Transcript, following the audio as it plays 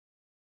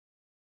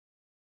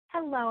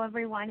Hello,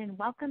 everyone, and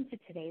welcome to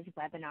today's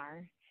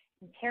webinar,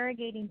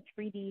 Interrogating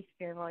 3D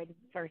Spheroid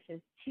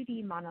versus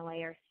 2D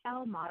Monolayer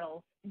Cell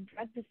Models in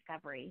Drug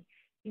Discovery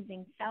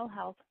using Cell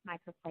Health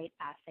Microplate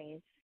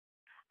Assays.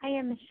 I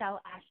am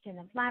Michelle Ashton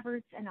of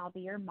LabRoots, and I'll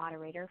be your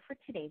moderator for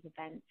today's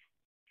event.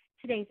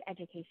 Today's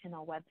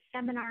educational web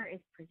seminar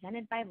is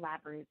presented by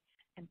LabRoots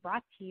and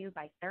brought to you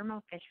by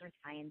Thermo Fisher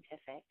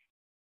Scientific.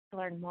 To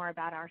learn more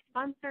about our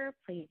sponsor,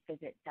 please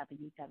visit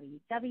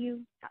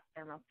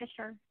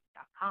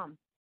www.thermofisher.com.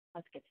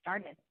 Let's get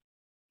started.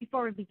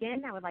 Before we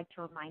begin, I would like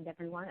to remind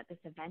everyone that this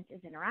event is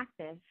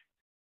interactive.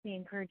 We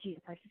encourage you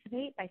to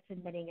participate by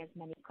submitting as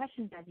many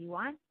questions as you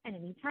want and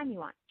any time you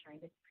want during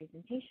this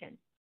presentation.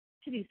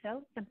 To do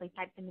so, simply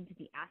type them into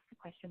the Ask a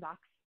Question box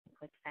and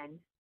click Send.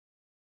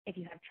 If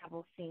you have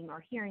trouble seeing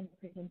or hearing the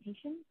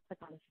presentation, click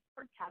on the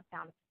Support tab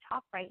found at the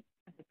top right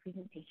of the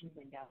presentation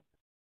window.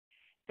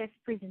 This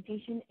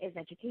presentation is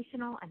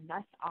educational and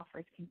thus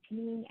offers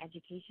continuing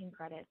education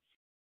credits.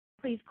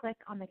 Please click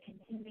on the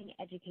Continuing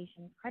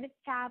Education Credits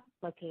tab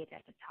located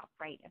at the top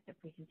right of the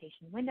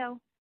presentation window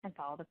and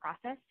follow the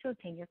process to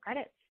obtain your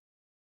credits.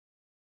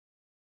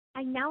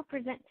 I now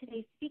present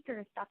today's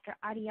speakers, Dr.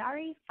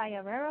 Adiari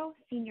Fayarero,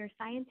 Senior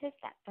Scientist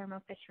at Thermo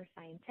Fisher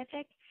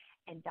Scientific,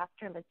 and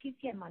Dr.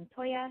 Leticia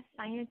Montoya,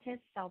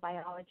 Scientist, Cell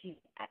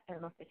Biology at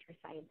Thermo Fisher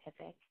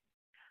Scientific.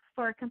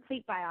 For a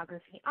complete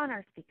biography on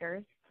our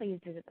speakers, please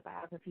visit the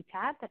Biography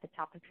tab at the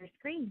top of your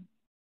screen.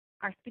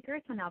 Our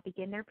speakers will now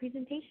begin their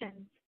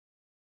presentations.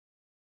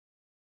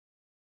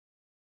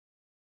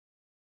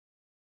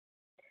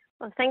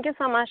 Well, thank you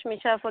so much,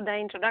 Michelle, for the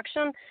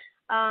introduction.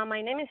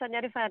 My name is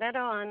Adiari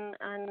Fayarero,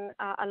 and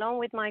along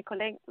with my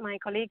colleague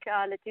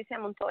Leticia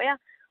Montoya,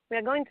 we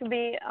are going to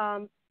be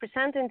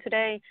presenting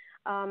today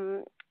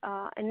a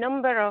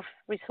number of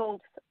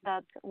results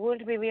that will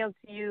reveal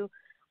to you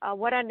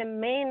what are the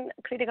main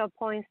critical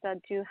points that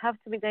you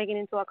have to be taking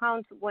into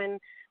account when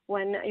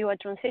you are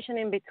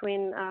transitioning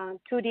between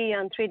 2D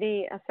and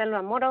 3D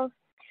cellular models,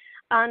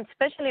 and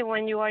especially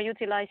when you are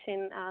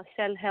utilizing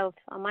cell health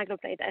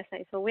microplate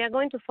assays. So we are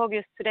going to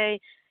focus today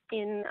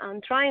in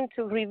trying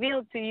to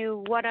reveal to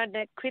you what are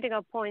the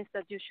critical points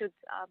that you should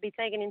be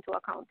taking into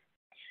account.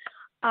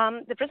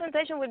 The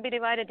presentation will be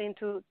divided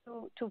into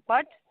two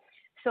parts.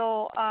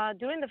 So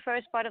during the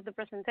first part of the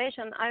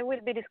presentation, I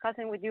will be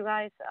discussing with you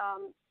guys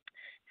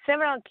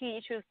several key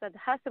issues that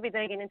has to be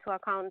taken into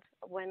account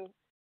when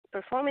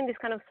performing this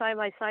kind of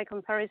side-by-side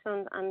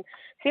comparison, and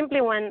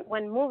simply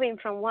when moving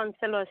from one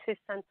cellular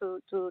system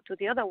to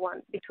the other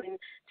one between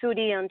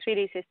 2D and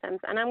 3D systems.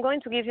 And I'm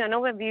going to give you an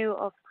overview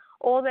of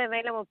all the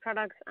available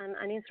products and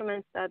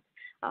instruments that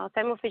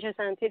Thermo Fisher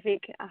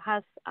Scientific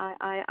has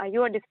at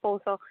your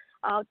disposal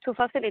to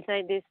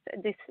facilitate this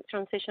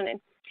transitioning.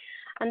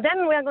 And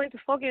then we are going to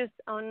focus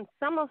on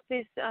some of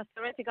these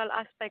theoretical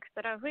aspects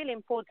that are really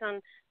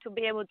important to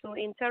be able to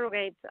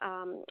interrogate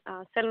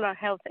cellular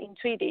health in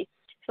 3D.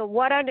 So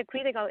what are the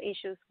critical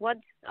issues? What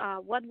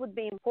would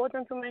be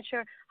important to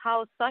measure?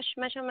 How such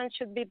measurements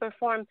should be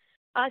performed,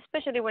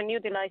 especially when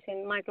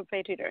utilizing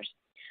microplate readers.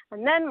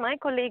 And then my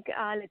colleague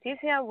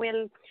Leticia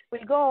will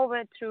go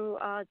over through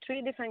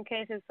 3 different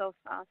cases of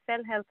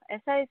cell health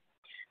assays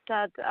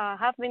that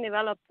have been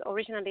developed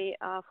originally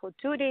for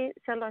 2D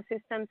cellular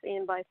systems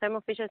by Thermo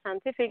Fisher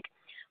Scientific,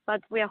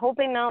 but we are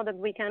hoping now that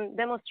we can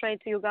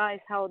demonstrate to you guys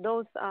how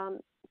those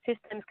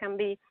systems can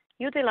be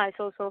utilized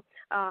also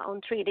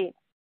on 3D.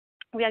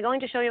 We are going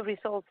to show you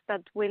results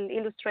that will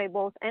illustrate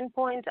both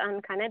endpoint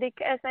and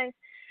kinetic assays.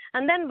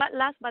 And then,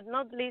 last but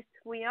not least,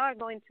 we are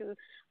going to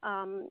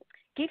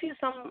give you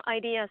some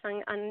ideas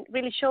and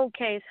really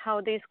showcase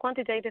how this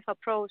quantitative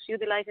approach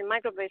utilizing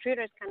microplate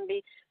readers can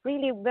be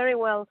really very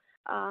well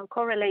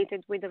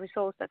correlated with the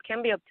results that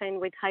can be obtained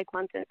with high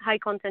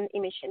content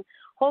imaging.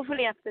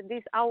 Hopefully, after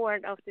this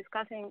hour of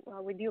discussing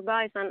with you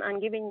guys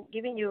and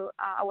giving you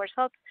our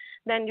thoughts,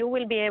 then you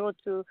will be able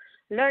to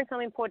learn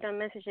some important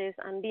messages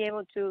and be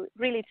able to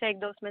really take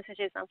those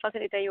messages and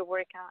facilitate your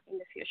work in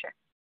the future.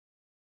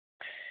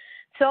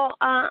 So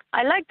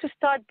I'd like to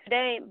start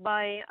today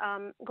by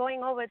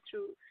going over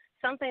through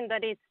something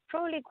that is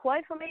probably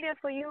quite familiar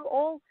for you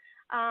all,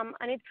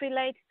 and it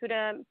relates to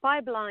the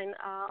pipeline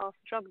of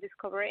drug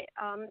discovery.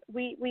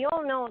 We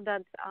all know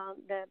that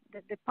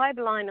the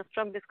pipeline of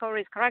drug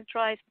discovery is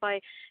characterized by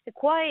a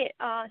quite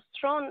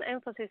strong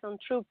emphasis on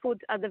throughput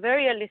at the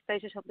very early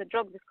stages of the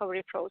drug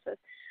discovery process.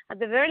 At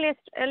the very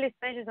early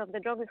stages of the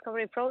drug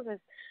discovery process,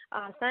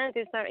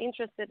 scientists are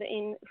interested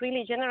in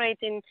really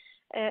generating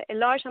a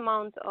large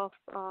amount of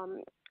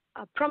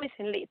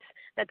promising leads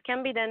that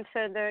can be then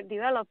further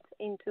developed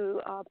into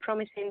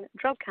promising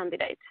drug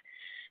candidates.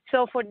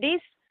 So for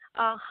these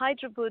high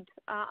throughput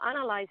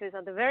analysis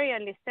at the very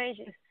early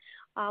stages,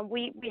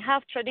 we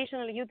have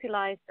traditionally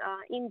utilized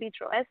in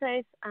vitro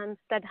assays, and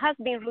that has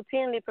been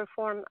routinely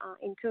performed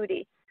in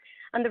 2D.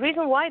 And the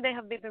reason why they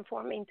have been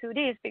performed in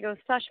 2D is because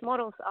such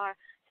models are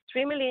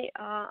extremely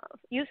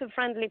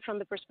user-friendly from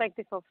the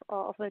perspective of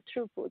the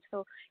throughput.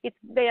 So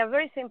they are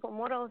very simple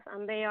models,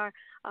 and they are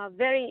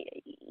very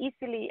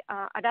easily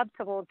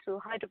adaptable to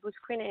high-throughput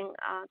screening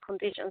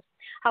conditions.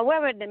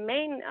 However, the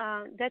main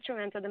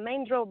detriment or the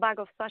main drawback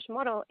of such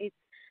model is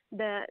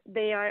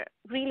they are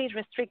really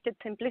restricted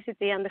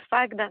simplicity and the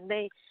fact that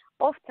they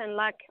often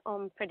lack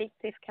on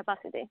predictive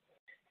capacity.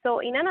 So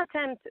in an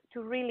attempt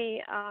to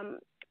really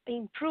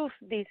improve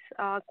this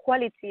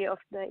quality of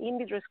the in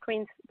vitro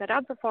screens that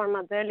are performed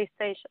at the early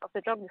stage of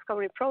the drug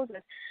discovery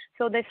process,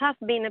 so there has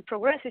been a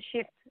progressive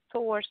shift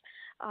towards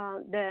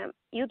the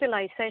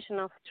utilization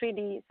of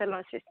 3D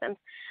cellular systems.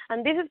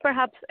 And this is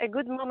perhaps a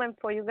good moment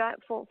for you guys,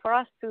 for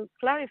us to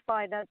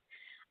clarify that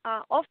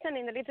often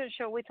in the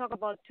literature we talk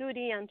about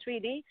 2D and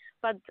 3D,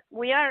 but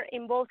we are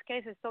in both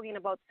cases talking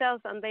about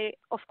cells, and they,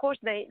 of course,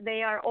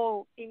 they are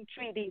all in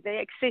 3D.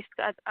 They exist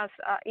as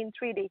in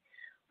 3D.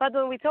 But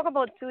when we talk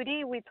about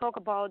 2D, we talk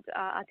about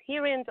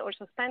adherent or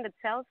suspended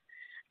cells,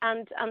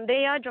 and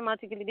they are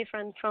dramatically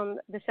different from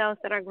the cells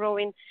that are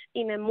growing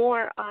in a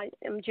more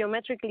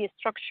geometrically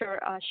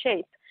structured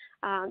shape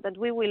that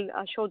we will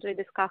shortly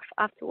discuss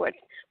afterwards.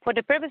 For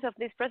the purpose of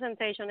this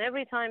presentation,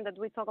 every time that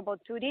we talk about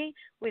 2D,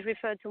 we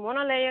refer to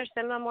monolayers,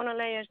 cellular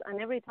monolayers, and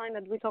every time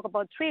that we talk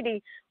about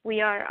 3D,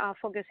 we are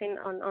focusing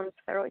on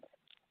spheroids.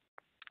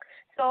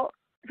 So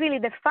really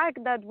the fact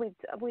that with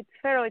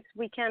spheroids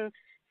we can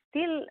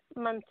still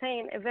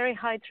maintain a very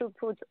high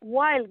throughput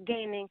while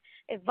gaining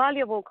a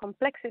valuable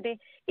complexity,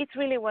 it's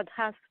really what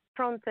has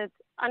prompted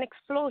an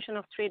explosion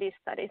of 3D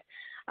studies.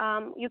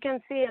 You can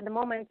see at the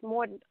moment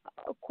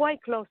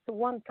quite close to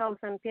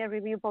 1,000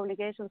 peer-reviewed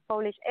publications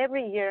published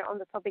every year on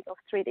the topic of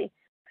 3D.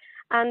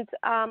 And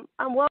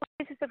well,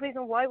 this is the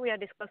reason why we are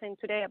discussing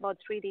today about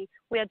 3D.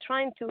 We are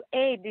trying to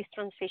aid this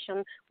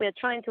transition. We are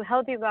trying to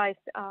help you guys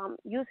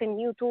using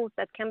new tools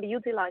that can be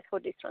utilized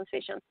for this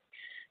transition.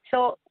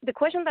 So the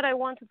question that I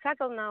want to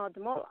tackle now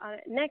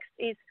next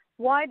is,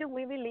 why do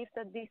we believe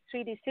that these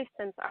 3D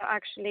systems are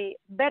actually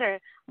better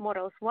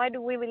models? Why do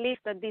we believe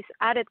that this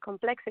added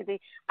complexity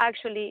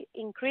actually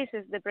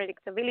increases the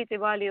predictability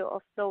value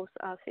of those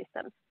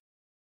systems?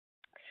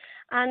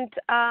 And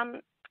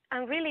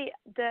really,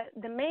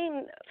 the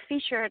main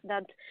feature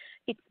that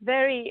it's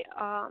very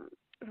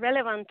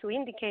relevant to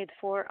indicate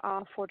for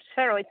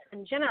spheroids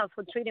in general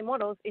for 3D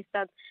models is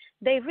that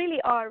they really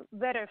are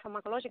better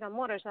pharmacological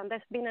models, and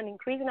there's been an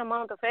increasing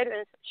amount of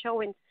evidence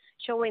showing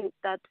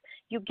that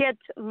you get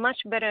much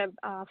better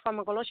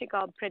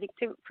pharmacological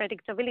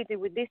predictability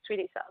with these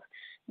 3D cells.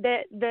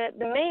 The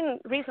main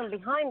reason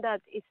behind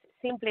that is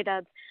simply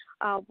that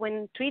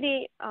when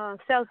 3D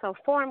cells are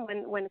formed,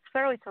 when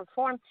spheroids are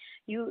formed,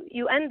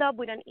 you end up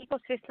with an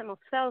ecosystem of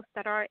cells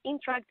that are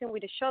interacting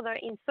with each other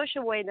in such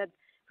a way that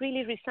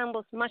really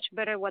resembles much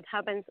better what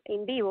happens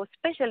in vivo,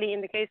 especially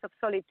in the case of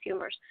solid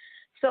tumors.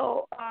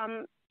 So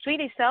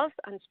 3D cells,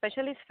 and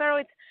especially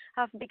spheroids,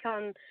 have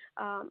become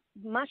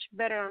much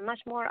better and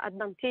much more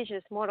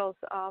advantageous models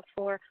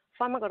for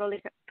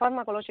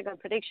pharmacological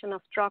prediction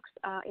of drugs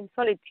in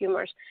solid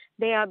tumors.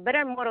 They are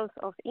better models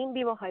of in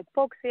vivo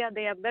hypoxia.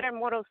 They are better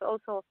models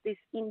also of this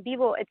in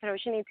vivo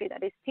heterogeneity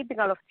that is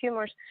typical of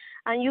tumors.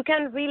 And you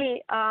can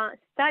really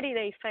study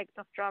the effect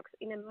of drugs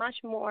in a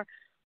much more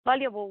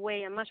valuable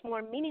way, a much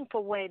more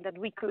meaningful way that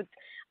we could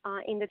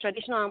in the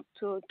traditional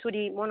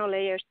 2D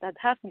monolayers that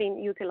have been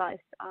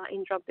utilized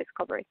in drug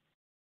discovery.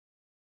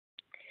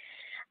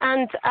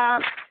 And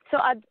so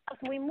as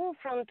we move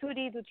from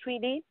 2D to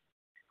 3D,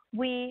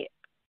 we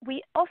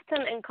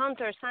often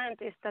encounter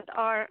scientists that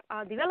are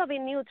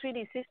developing new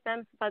 3D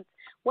systems, but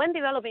when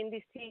developing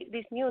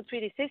these new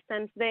 3D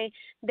systems,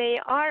 they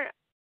are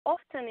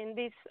often in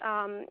this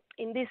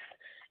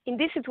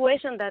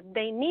situation that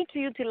they need to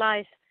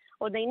utilize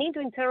or they need to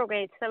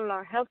interrogate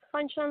cellular health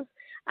functions,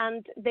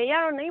 and they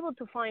are unable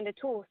to find the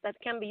tools that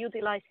can be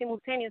utilized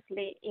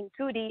simultaneously in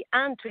 2D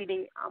and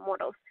 3D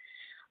models.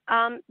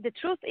 The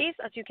truth is,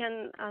 as you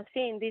can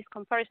see in this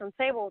comparison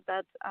table,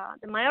 that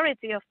the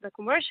majority of the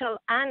commercial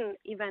and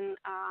even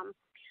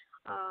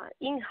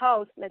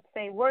in-house, let's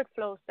say,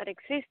 workflows that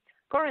exist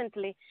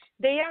currently,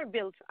 they are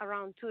built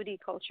around 2D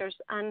cultures,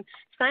 and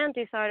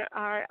scientists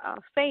are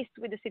faced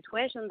with the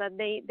situation that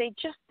they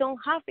just don't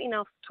have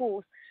enough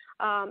tools,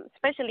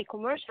 especially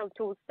commercial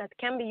tools that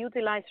can be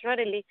utilized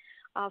readily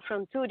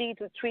from 2D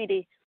to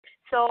 3D.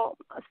 So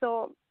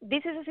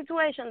this is a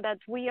situation that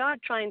we are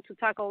trying to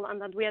tackle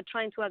and that we are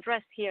trying to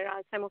address here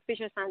at Thermo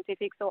Fisher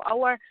Scientific. So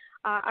our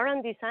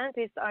R&D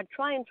scientists are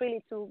trying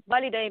really to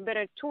validate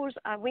better tools,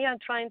 and we are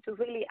trying to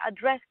really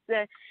address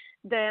the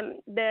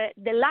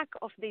lack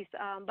of these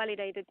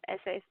validated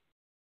assays.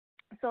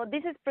 So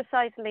this is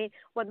precisely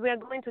what we are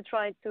going to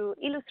try to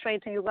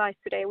illustrate to you guys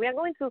today. We are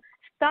going to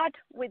start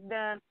with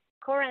the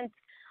current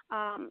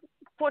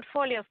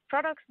portfolio of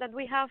products that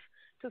we have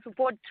to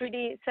support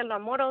 3D cellular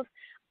models.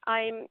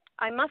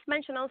 I must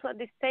mention also at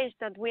this stage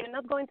that we are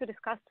not going to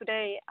discuss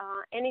today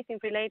anything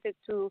related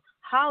to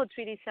how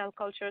 3D cell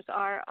cultures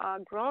are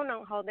grown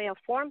and how they are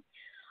formed.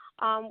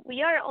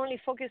 we are only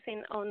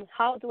focusing on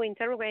how to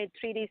interrogate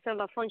 3D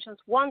cellular functions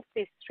once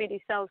these 3D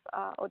cells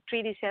or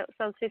 3D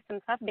cell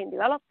systems have been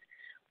developed.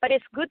 But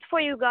it's good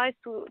for you guys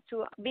to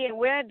be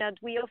aware that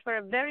we offer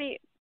a very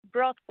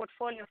broad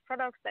portfolio of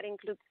products that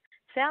includes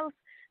cells,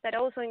 that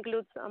also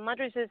includes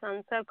matrices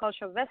and cell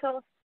culture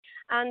vessels.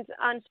 And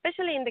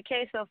especially in the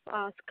case of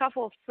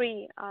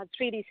scaffold-free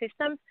 3D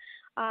systems,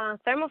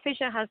 Thermo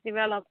Fisher has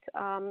developed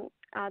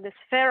the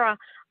Sphera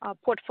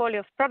portfolio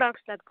of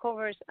products that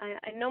covers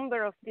a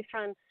number of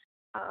different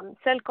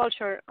cell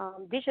culture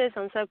dishes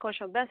and cell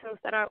culture vessels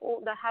that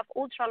have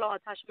ultra low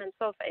attachment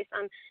surface.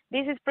 And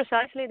this is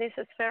precisely these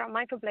Sphera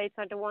microplates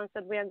are the ones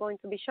that we are going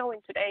to be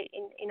showing today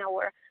in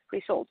our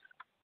results.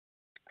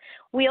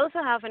 We also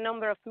have a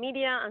number of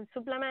media and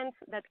supplements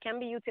that can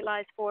be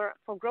utilized for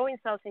growing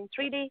cells in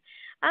 3D.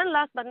 And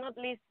last but not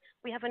least,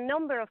 we have a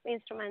number of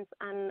instruments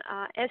and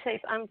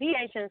assays and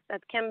reagents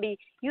that can be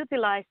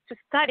utilized to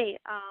study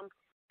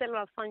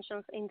cellular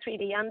functions in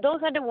 3D. And those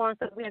are the ones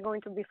that we are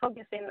going to be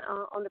focusing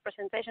on the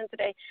presentation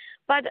today.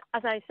 But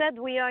as I said,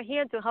 we are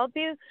here to help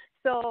you.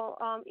 So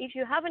if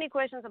you have any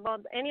questions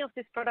about any of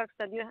these products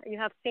that you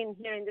have seen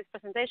here in this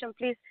presentation,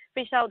 please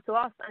reach out to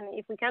us. And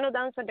if we cannot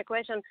answer the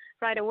question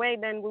right away,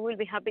 then we will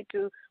be happy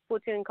to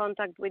put you in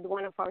contact with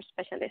one of our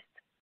specialists.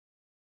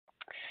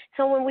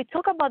 So when we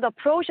talk about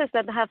approaches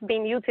that have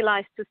been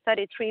utilized to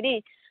study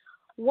 3D,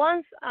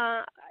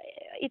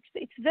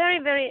 it's very,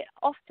 very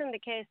often the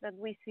case that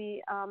we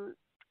see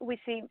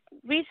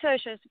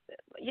researchers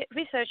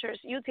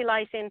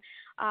utilizing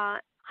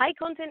high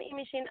content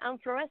imaging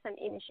and fluorescent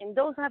imaging.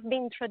 Those have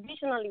been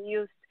traditionally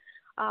used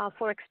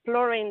for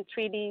exploring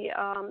 3D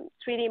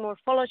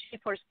morphology,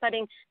 for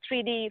studying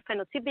 3D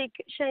phenotypic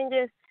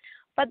changes.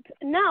 But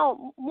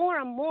now, more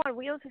and more,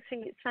 we also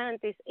see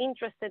scientists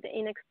interested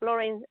in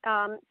exploring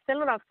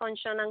cellular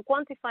function and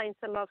quantifying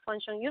cellular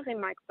function using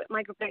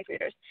microplate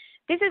readers.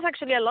 This is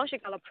actually a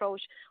logical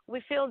approach.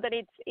 We feel that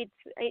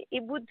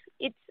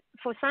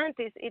for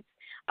scientists,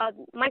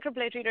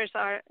 microplate readers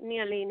are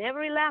nearly in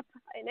every lab,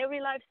 in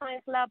every life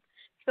science lab.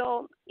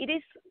 So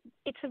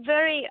it's a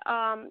very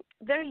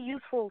very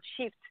useful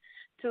shift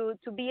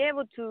to be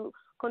able to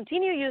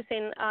continue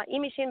using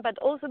imaging, but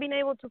also being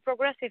able to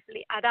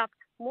progressively adapt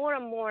more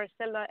and more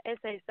cellular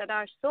assays that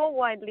are so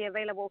widely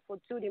available for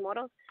 2D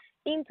models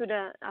into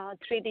the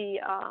 3D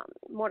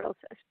models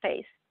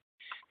space.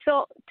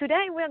 So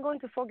today we are going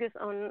to focus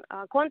on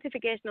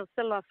quantification of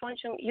cellular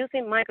function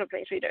using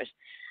microplate readers.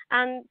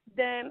 And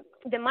the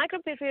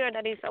microplate reader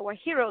that is our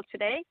hero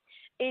today,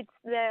 it's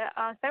the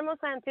Thermo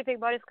Scientific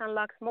BodyScan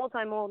Lux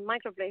multi-mode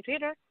microplate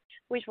reader,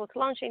 which was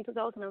launched in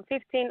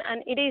 2015,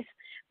 and it is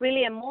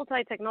really a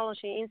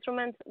multi-technology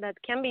instrument that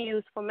can be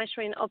used for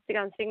measuring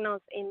optical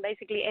signals in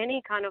basically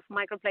any kind of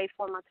microplate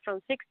format from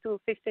 6 to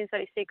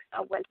 1536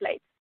 well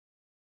plates.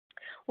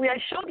 We are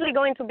shortly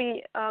going to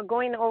be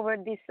going over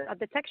these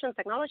detection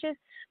technologies,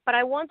 but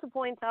I want to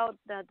point out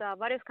that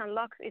BodyScan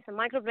Lux is a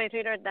microplate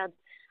reader that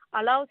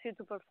allows you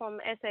to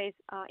perform assays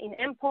in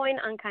endpoint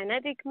and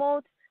kinetic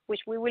modes,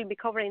 which we will be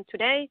covering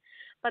today.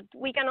 But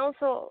we can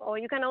also, or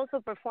you can also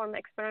perform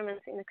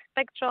experiments in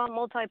spectral,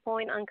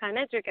 multi-point, and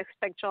kinetic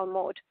spectral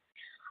mode.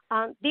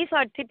 These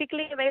are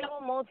typically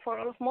available modes for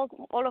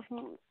all of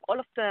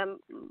the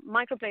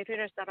microplate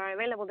readers that are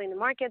available in the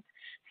market.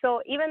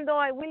 So even though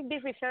I will be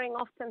referring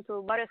often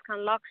to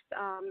BodyScan Lux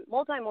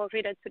multi-mode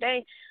reader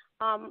today,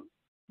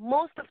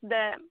 most of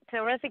the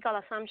theoretical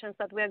assumptions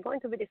that we are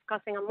going to be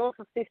discussing and most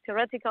of these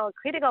theoretical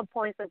critical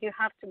points that you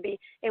have to be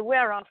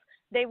aware of,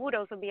 they would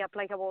also be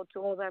applicable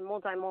to other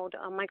multi-mode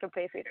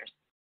microplate readers.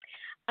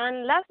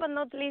 And last but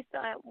not least,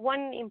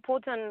 one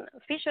important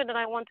feature that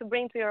I want to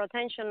bring to your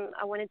attention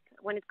when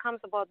it comes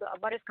about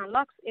BodyScan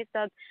Lux is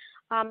that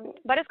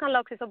BodyScan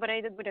Lux is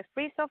operated with a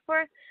free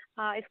software.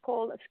 It's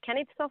called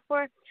Scanit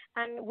software,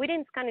 and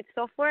within Scanit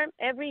software,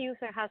 every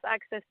user has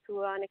access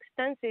to an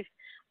extensive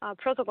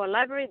protocol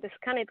library, the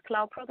Scanit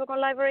Cloud Protocol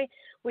Library,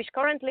 which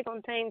currently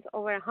contains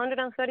over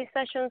 130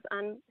 sessions,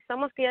 and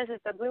some of the assays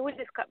that we will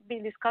be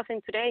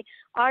discussing today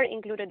are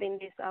included in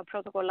this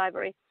protocol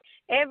library.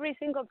 Every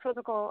single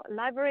protocol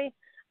library,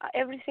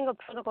 every single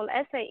protocol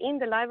assay in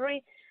the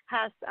library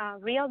has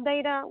real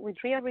data with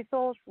real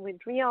results, with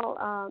real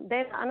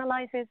data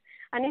analysis,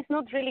 and it's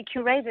not really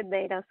curated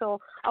data. So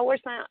our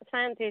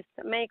scientists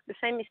make the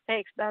same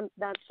mistakes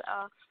that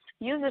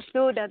users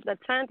do, that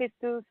scientists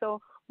do.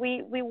 So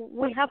we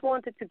have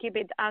wanted to keep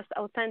it as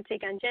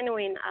authentic and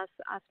genuine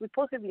as we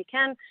possibly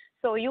can.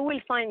 So you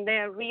will find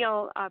there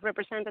real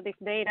representative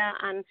data,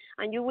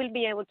 and you will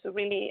be able to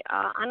really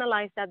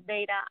analyze that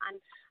data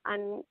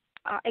and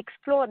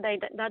explore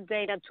that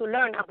data to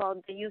learn about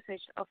the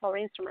usage of our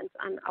instruments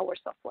and our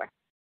software.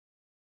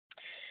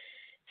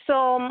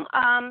 So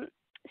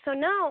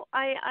now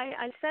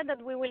I said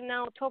that we will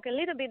now talk a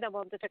little bit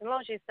about the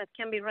technologies that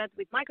can be read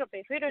with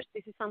microplate readers.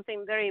 This is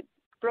something very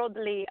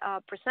broadly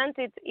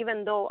presented,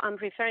 even though I'm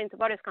referring to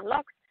BodyScan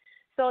Lux.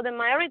 So the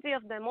majority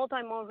of the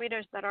multi-mode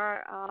readers that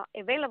are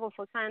available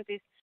for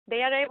scientists,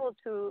 they are able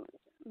to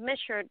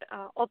measured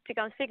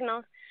optical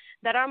signals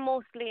that are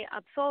mostly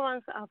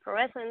absorbance,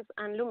 fluorescence,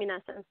 and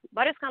luminescence.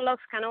 Body scan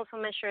logs can also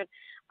measure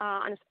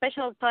a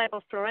special type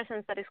of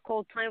fluorescence that is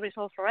called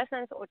time-resolved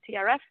fluorescence, or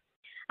TRF.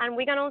 And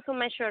we can also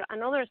measure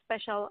another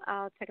special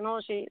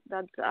technology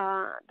that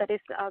is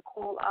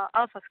called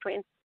alpha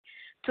screen.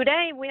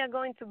 Today, we are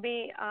going to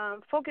be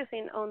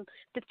focusing on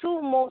the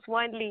two most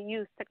widely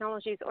used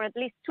technologies, or at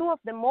least two of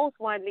the most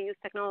widely used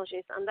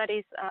technologies, and that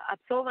is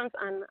absorbance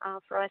and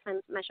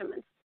fluorescence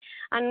measurements.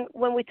 And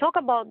when we talk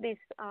about these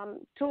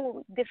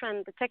two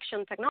different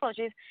detection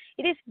technologies,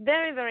 it is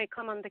very, very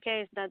common the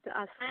case that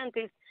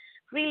scientists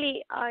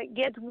really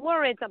get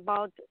worried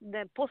about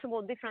the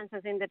possible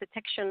differences in the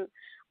detection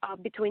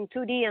between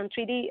 2D and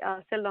 3D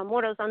cellular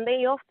models, and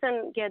they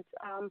often get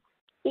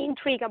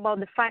intrigued about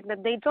the fact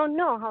that they don't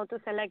know how to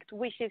select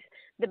which is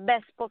the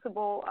best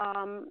possible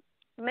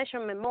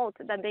measurement mode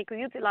that they could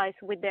utilize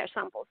with their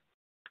samples.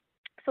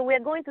 So we are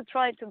going to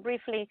try to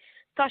briefly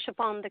touch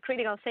upon the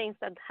critical things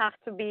that have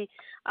to be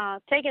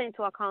taken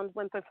into account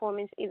when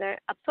performing either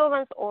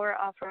absorbance or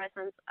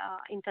fluorescence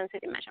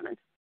intensity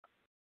measurements.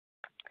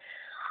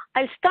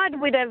 I'll start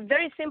with a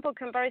very simple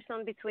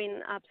comparison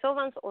between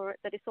absorbance, or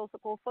that is also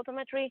called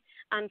photometry,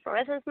 and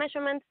fluorescence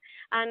measurements.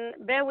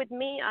 And bear with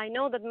me, I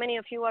know that many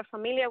of you are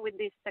familiar with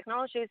these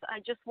technologies. I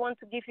just want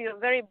to give you a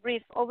very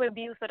brief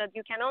overview so that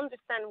you can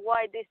understand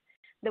why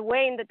the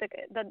way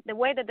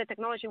that the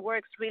technology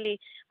works really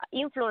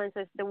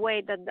influences the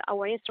way that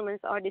our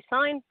instruments are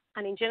designed,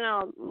 and in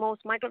general,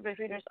 most microplate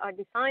readers are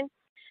designed.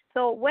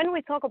 So when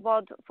we talk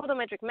about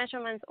photometric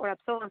measurements or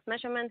absorbance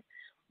measurements,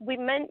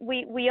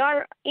 we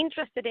are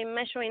interested in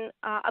measuring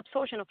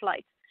absorption of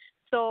light.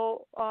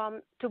 So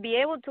to be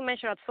able to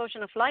measure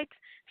absorption of light,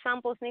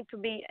 samples need to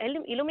be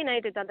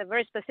illuminated at a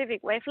very specific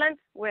wavelength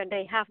where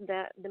they have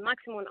the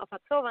maximum of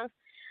absorbance,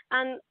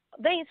 and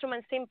the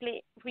instrument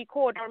simply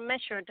record or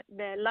measure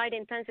the light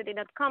intensity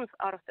that comes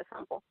out of the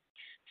sample.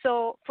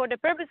 So for the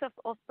purpose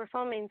of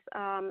performing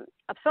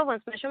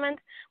absorbance measurement,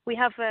 we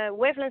have a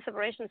wavelength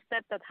separation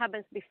step that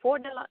happens before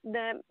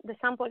the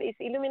sample is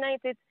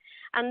illuminated,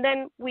 and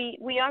then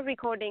we are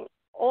recording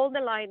all the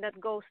light that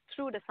goes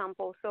through the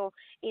sample. So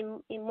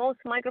in most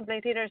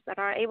microplate readers that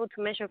are able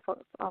to measure for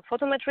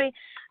photometry,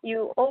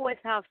 you always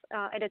have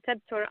a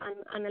detector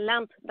and a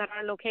lamp that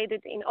are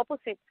located in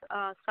opposite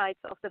sides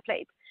of the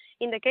plate.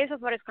 In the case of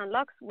body scan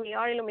logs, we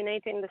are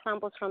illuminating the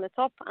samples from the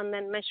top and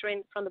then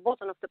measuring from the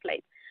bottom of the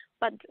plate.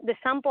 But the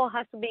sample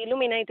has to be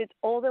illuminated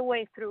all the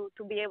way through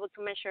to be able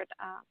to measure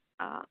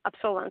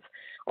absorbance,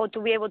 or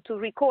to be able to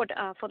record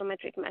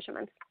photometric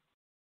measurements.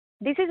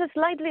 This is a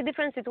slightly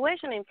different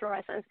situation in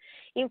fluorescence.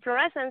 In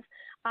fluorescence,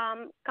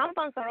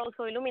 compounds are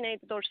also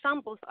illuminated, or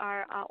samples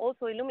are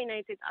also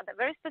illuminated at a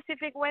very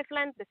specific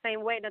wavelength, the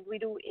same way that we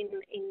do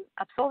in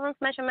absorbance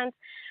measurements.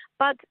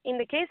 But in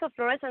the case of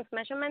fluorescence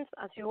measurements,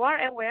 as you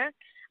are aware,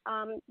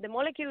 the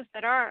molecules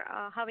that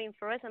are having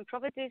fluorescent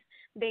properties,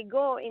 they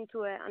go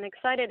into an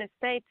excited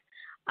state.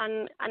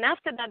 And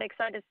after that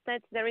excited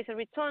state, there is a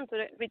return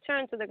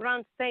to the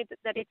ground state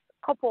that is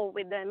coupled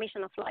with the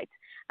emission of light.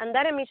 And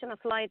that emission of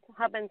light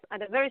happens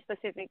at a very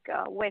specific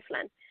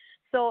wavelength.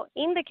 So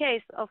in the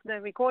case of the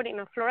recording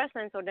of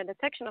fluorescence or the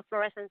detection of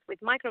fluorescence with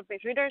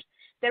microplate readers,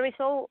 there is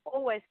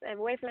always a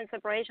wavelength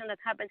separation that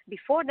happens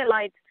before the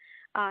light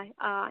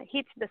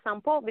hits the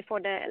sample, before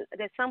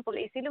the sample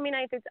is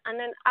illuminated, and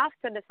then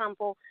after the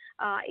sample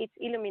it's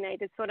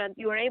illuminated, so that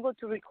you are able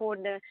to record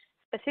the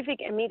specific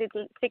emitted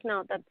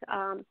signal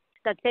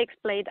that takes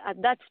place at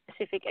that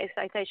specific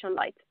excitation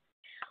light.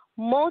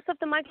 Most of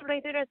the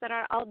microplate readers that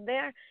are out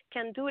there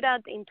can do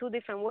that in two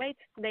different ways.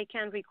 They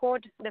can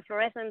record the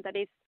fluorescence that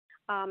is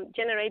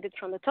generated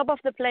from the top of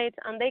the plate,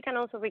 and they can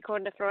also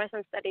record the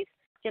fluorescence that is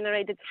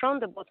generated from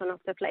the bottom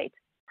of the plate.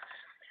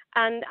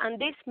 And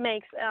this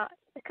makes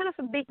kind of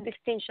a big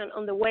distinction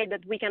on the way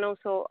that we can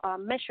also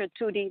measure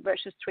 2D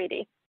versus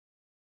 3D.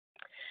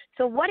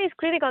 So what is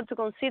critical to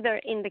consider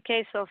in the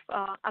case of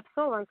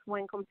absorbance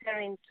when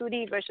comparing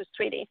 2D versus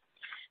 3D?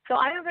 So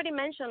I already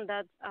mentioned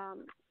that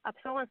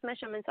absorbance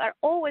measurements are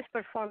always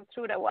performed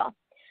through the well.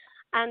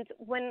 And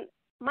when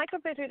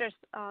microplate readers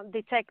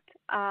detect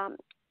the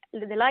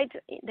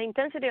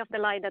intensity of the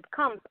light that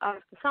comes out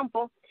of the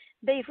sample,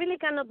 they really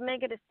cannot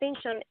make a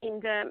distinction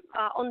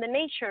on the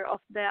nature of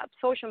the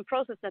absorption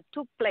process that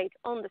took place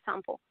on the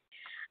sample.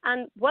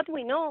 And what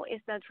we know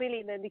is that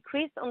really the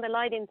decrease on the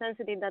light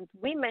intensity that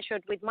we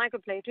measured with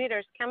microplate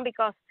readers can be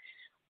caused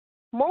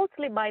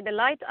mostly by the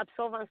light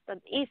absorbance that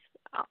is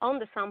on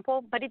the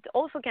sample, but it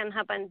also can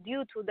happen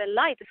due to the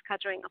light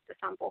scattering of the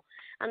sample.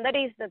 And that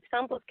is that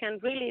samples can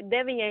really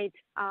deviate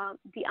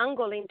the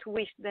angle into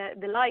which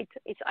the light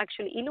is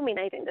actually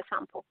illuminating the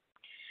sample.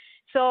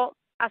 So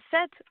as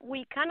said,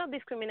 we cannot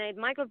discriminate,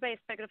 microplate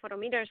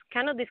spectrophotometers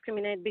cannot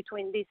discriminate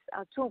between these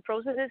two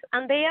processes,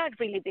 and they are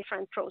really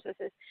different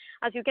processes.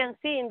 As you can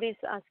see in this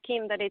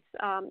scheme that it's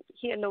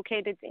here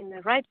located in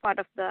the right part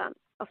of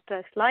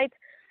the slide,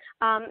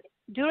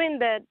 during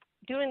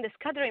the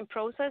scattering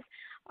process,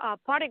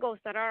 particles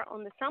that are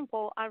on the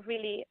sample are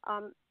really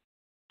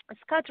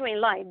scattering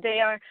light. They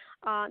are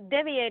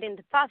deviating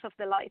the path of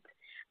the light.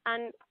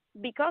 And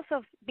because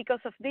of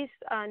this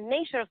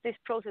nature of this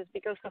process,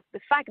 because of the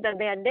fact that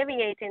they are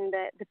deviating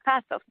the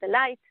path of the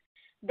light,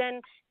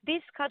 then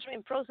this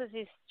scattering process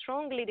is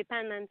strongly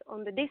dependent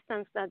on the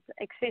distance that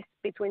exists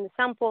between the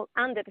sample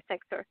and the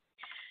detector.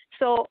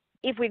 So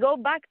if we go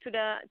back to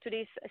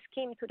this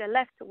scheme to the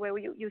left, where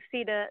you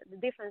see the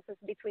differences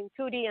between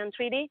 2D and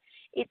 3D,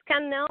 it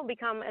can now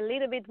become a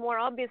little bit more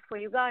obvious for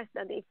you guys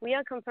that if we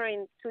are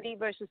comparing 2D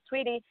versus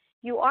 3D,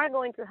 you are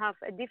going to have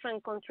a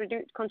different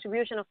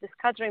contribution of the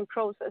scattering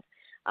process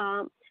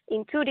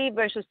in 2D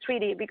versus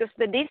 3D, because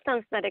the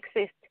distance that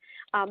exists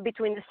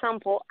between the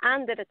sample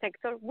and the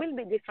detector will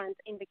be different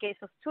in the case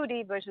of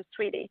 2D versus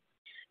 3D.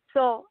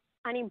 So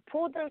an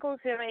important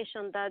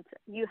consideration that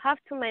you have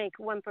to make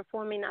when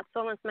performing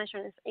absorbance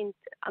measurements in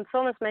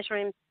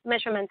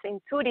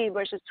 2D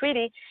versus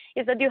 3D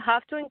is that you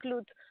have to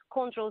include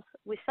controls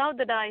without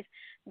the dyes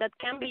that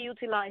can be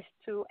utilized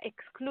to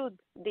exclude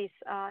this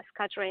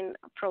scattering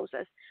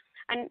process.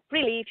 And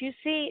really, if you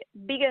see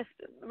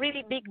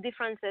really big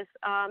differences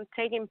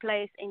taking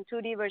place in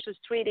 2D versus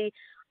 3D,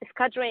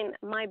 scattering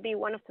might be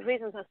one of the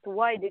reasons as to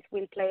why this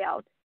will play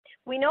out.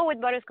 We know with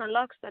Butterscan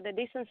lux that the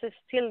distances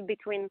still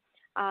between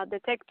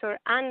detector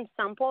and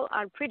sample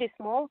are pretty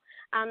small,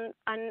 and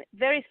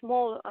very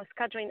small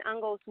scattering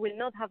angles will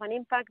not have an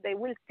impact. They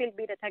will still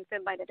be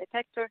detected by the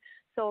detector.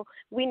 So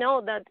we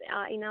know that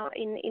in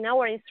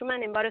our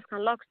instrument, in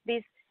Butterscan lux,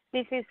 this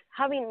is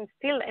having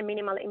still a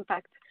minimal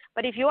impact.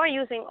 But if you are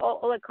using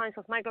all kinds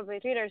of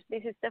microplate readers,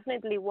 this is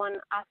definitely one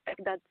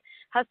aspect that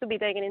has to be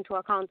taken into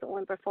account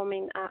when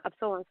performing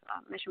absorbance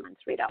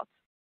measurements readouts.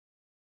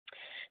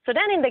 So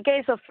then in the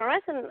case of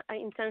fluorescent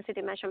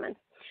intensity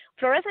measurements,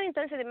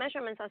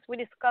 as we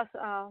discussed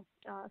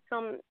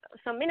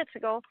some minutes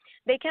ago,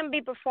 they can be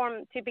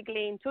performed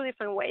typically in two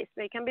different ways.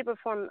 They can be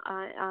performed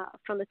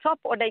from the top,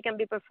 or they can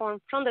be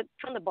performed from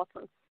the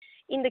bottom.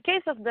 In the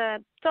case of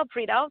the top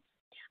readouts,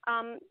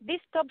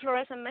 these top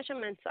fluorescent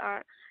measurements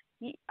are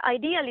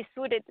ideally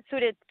suited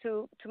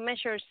to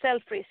measure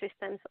cell-free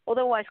systems,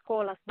 otherwise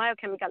called as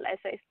biochemical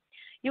assays.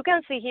 You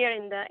can see here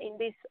in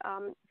this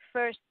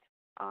first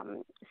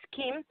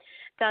scheme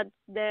that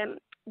the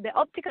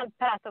optical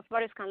path of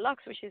Butterscan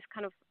lux, which is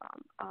kind of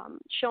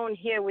shown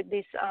here with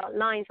these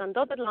lines and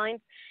dotted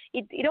lines,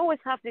 it always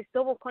has this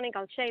double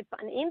conical shape.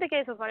 And in the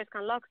case of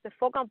Butterscan lux, the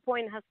focal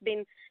point has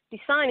been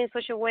designed in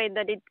such a way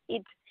that it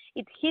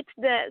hits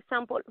the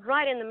sample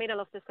right in the middle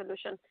of the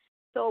solution.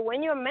 So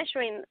when you're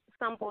measuring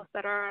samples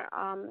that are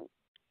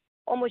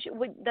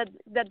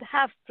that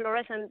have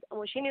fluorescence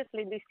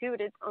homogeneously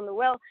distributed on the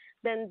well,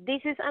 then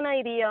this is an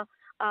ideal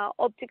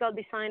optical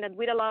design that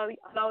will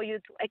allow you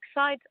to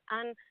excite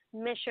and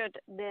measure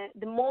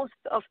the most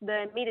of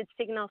the emitted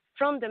signal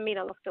from the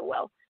middle of the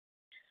well.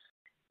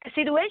 The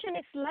situation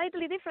is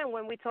slightly different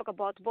when we talk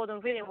about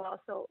bottom reading wells,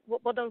 so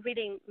bottom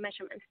reading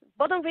measurements.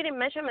 Bottom reading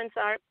measurements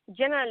are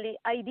generally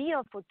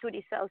ideal for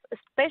 2D cells,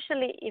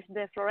 especially if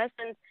the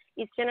fluorescence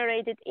is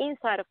generated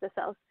inside of the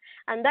cells.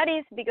 And that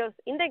is because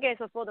in the case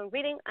of bottom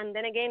reading, and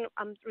then again,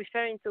 I'm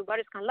referring to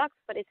Butterscan lux,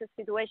 but it's a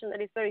situation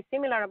that is very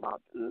similar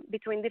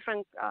between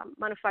different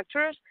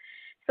manufacturers.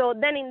 So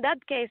then in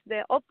that case,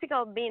 the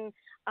optical beam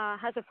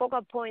has a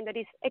focal point that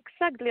is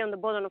exactly on the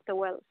bottom of the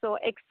well. So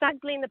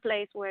exactly in the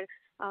place where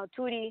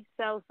 2D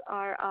cells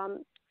are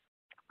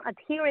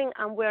adhering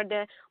and where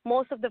the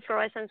most of the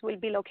fluorescence will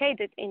be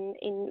located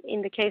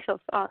in the case of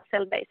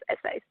cell-based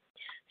assays.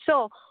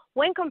 So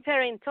when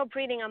comparing top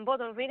reading and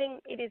bottom reading,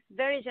 it is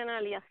very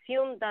generally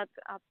assumed that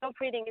top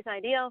reading is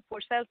ideal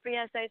for cell-free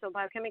assays or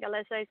biochemical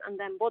assays, and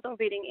then bottom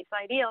reading is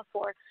ideal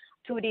for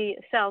 2D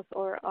cells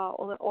or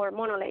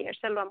monolayers,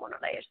 cellular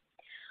monolayers.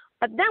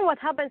 But then what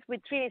happens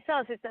with 3D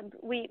cells is that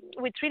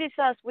with 3D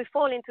cells, we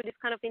fall into this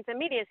kind of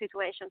intermediate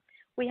situation.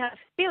 We have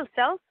still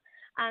cells,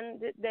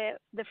 and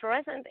the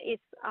fluorescence is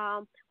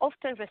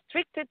often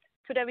restricted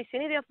to the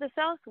vicinity of the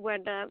cells where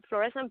the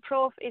fluorescent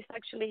probe is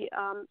actually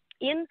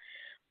in.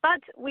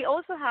 But we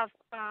also have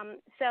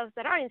cells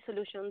that are in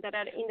solution, that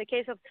are, in the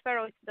case of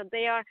spheroids, that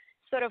they are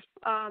sort of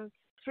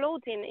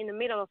floating in the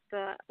middle of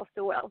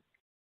the well.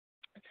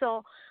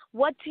 So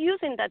what to use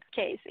in that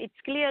case?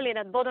 It's clearly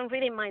that bottom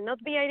reading might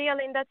not be ideal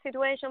in that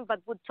situation, but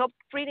would top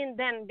reading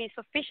then be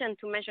sufficient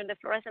to measure the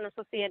fluorescence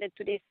associated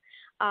to this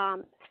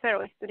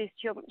spheroid, to this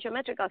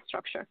geometrical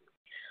structure?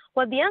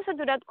 Well, the answer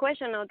to that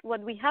question, or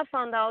what we have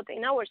found out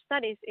in our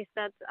studies, is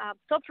that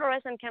top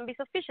fluorescence can be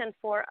sufficient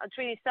for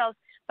 3D cells,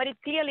 but it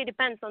clearly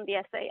depends on the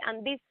assay,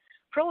 and this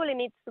probably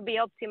needs to be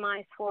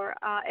optimized for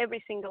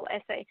every single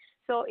assay.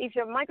 So if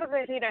your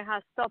microplate reader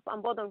has top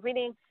and bottom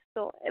reading,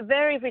 so a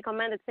very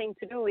recommended thing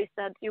to do is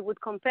that you would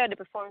compare the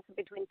performance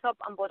between top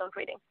and bottom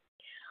reading.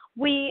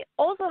 We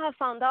also have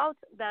found out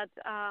that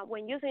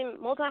when using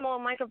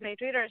multimodal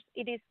microplate readers,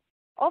 it is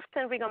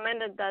often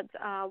recommended that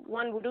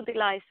one would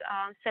utilize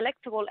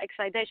selectable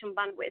excitation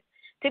bandwidth.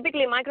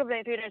 Typically,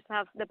 microplate readers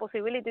have the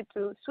possibility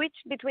to switch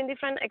between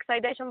different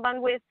excitation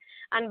bandwidths,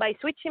 and by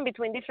switching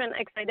between different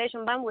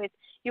excitation bandwidths,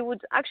 you would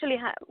actually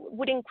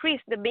would increase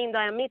the beam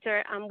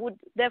diameter and would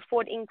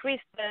therefore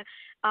increase the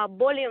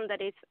volume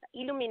that is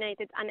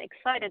illuminated and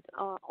excited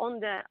on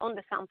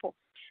the sample.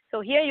 So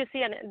here you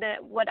see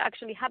what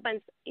actually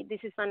happens.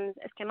 This is a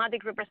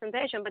schematic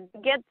representation, but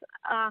you get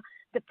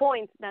the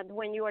point that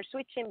when you are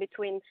switching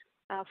between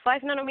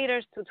 5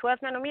 nanometers to 12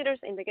 nanometers,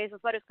 in the case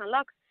of various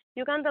lux,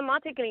 you can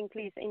dramatically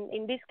increase.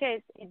 In this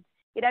case,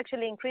 it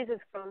actually increases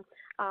from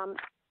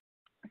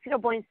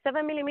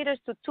 0.7 millimeters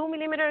to 2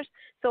 millimeters.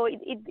 So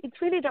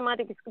it's really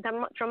dramatic. It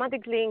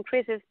dramatically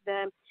increases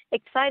the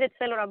excited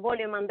cellular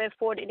volume, and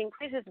therefore it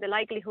increases the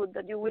likelihood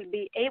that you will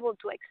be able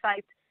to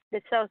excite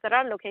the cells that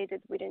are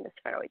located within the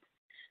spheroids.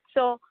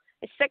 So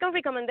a second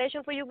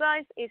recommendation for you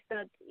guys is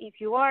that if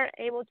you are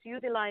able to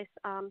utilize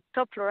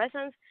top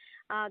fluorescence,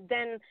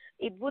 then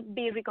it would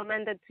be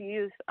recommended to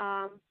use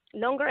higher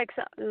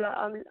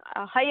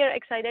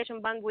excitation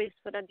bandwidth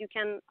so that you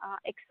can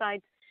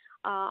excite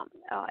a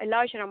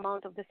larger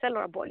amount of the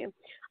cellular volume.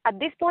 At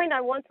this point,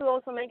 I want to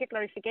also make a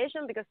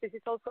clarification, because this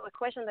is also a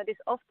question that is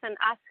often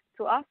asked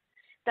to us,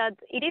 that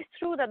it is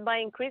true that by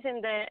increasing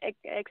the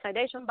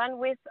excitation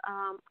bandwidth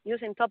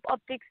using top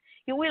optics,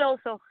 you will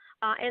also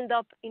end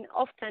up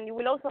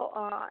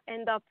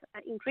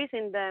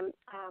increasing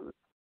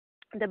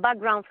the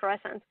background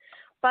fluorescence.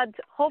 But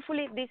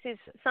hopefully this is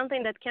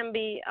something that can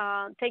be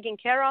taken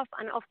care of,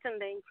 and often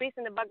the increase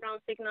in the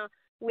background signal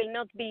will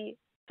not be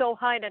so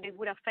high that it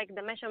would affect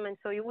the measurement.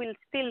 So you will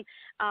still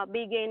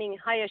be gaining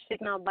higher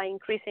signal by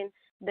increasing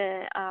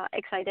the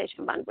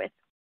excitation bandwidth.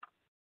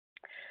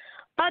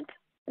 But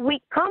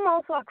we come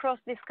also across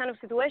these kind of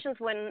situations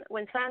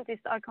when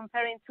scientists are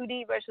comparing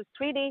 2D versus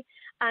 3D,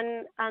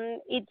 and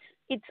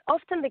it's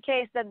often the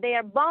case that they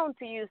are bound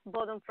to use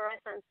bottom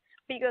fluorescence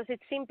because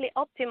it's simply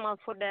optimal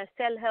for the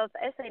cell health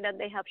assay that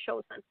they have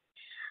chosen.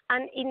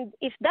 And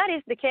if that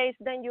is the case,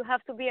 then you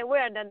have to be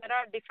aware that there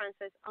are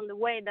differences on the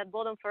way that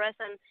bottom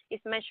fluorescence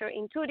is measured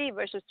in 2D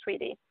versus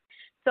 3D.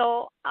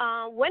 So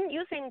when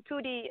using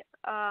 2D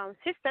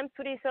systems,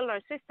 2D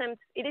cellular systems,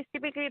 it is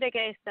typically the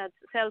case that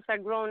cells are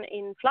grown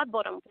in flat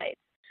bottom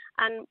plates.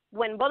 And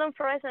when bottom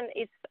fluorescence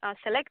is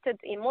selected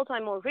in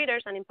multimode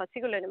readers, and in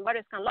particular in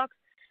various lux,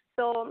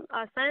 so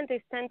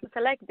scientists tend to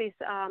select these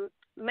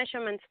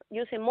measurements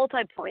using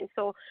multi-points.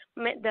 So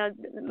the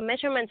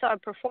measurements are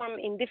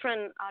performed in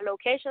different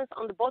locations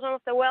on the bottom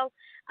of the well,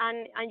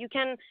 and you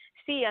can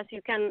see, as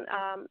you can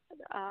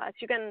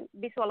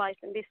visualize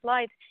in this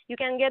slide, you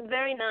can get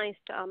very nice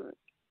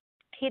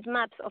heat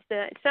maps of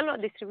the cellular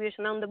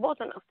distribution on the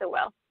bottom of the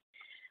well.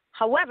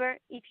 However,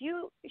 if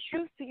you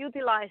choose to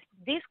utilize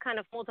this kind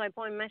of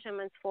multi-point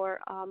measurements for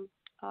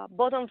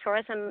bottom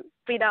fluorescent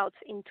readouts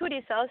in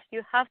 2D cells,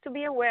 you have to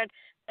be aware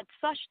that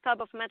such type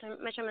of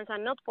measurements are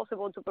not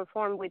possible to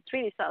perform with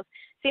 3D cells,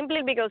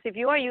 simply because if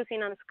you are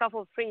using a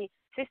scaffold-free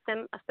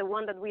system as the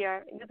one that we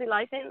are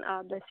utilizing,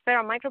 the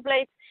Sphera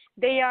microplates,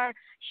 they are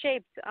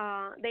shaped,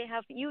 they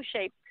have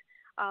U-shaped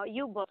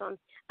U-bottom,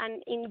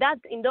 and in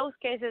those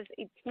cases,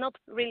 it's not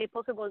really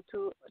possible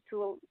to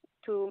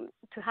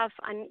have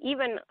an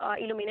even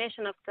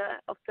illumination of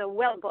the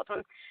well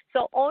bottom.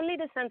 So only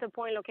the center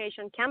point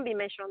location can be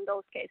measured on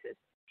those cases.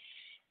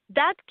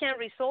 That can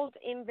result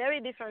in very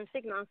different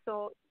signals.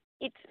 So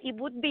it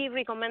would be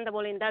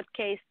recommendable in that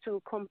case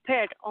to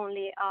compare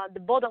only the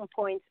bottom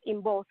points in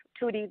both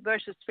 2D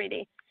versus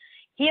 3D.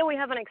 Here we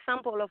have an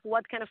example of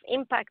what kind of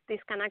impact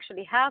this can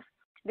actually have.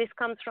 This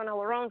comes from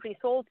our own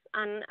results,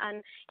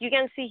 and you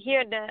can see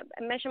here the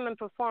measurement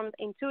performed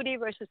in 2D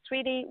versus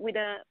 3D with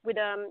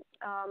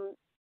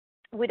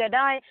a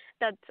dye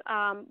that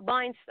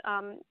binds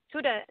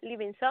to the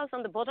living cells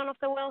on the bottom of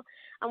the well.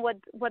 And what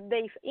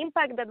the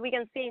impact that we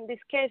can see in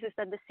this case is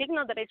that the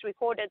signal that is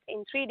recorded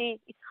in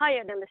 3D is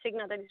higher than the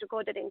signal that is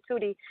recorded in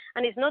 2D.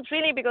 And it's not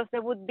really because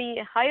there would be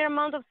a higher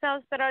amount of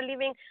cells that are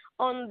living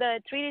on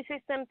the 3D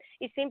system.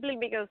 It's simply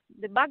because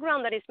the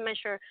background that is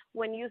measured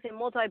when using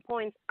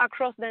multi-points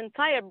across the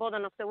entire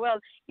bottom of the well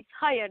is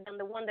higher than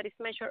the one that is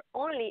measured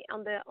only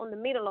on the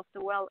middle of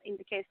the well in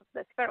the case of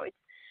the spheroids.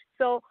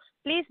 So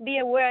please be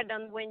aware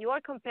that when you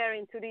are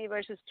comparing 2D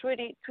versus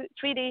 3D,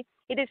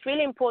 it is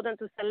really important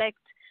to select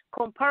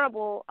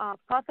comparable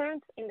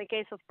patterns in the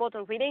case of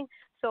bottom reading,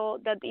 so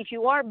that if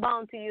you are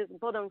bound to use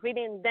bottom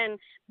reading, then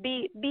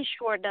be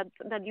sure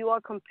that you are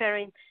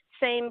comparing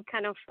same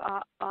kind of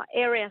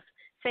areas,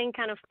 same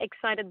kind of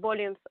excited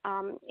volumes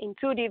in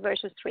 2D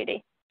versus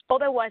 3D.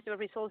 Otherwise, the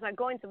results are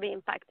going to be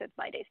impacted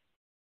by this.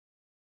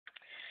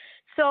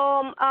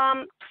 So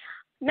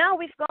now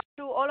we've gone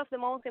through all of the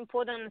most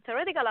important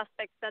theoretical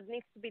aspects that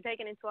needs to be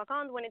taken into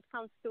account when it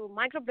comes to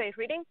microplate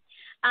reading,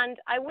 and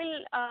I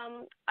will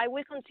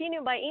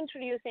continue by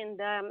introducing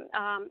the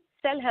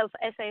cell health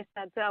assays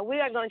that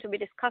we are going to be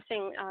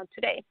discussing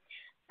today.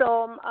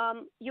 So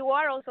you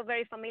are also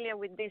very familiar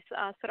with this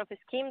sort of a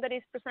scheme that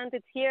is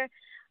presented here.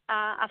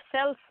 as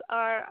cells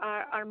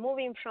are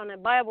moving from a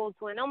viable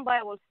to a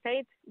non-viable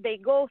state, they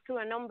go through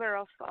a number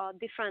of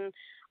different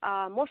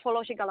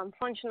morphological and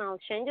functional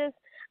changes.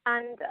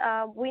 And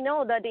we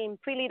know that in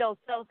pre-lethal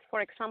cells,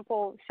 for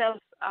example, cells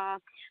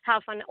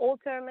have an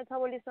altered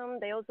metabolism.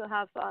 They also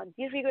have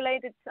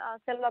dysregulated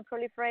cellular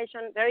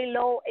proliferation, very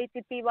low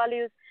ATP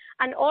values.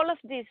 And all of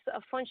these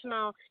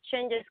functional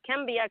changes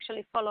can be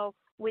actually followed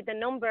with a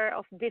number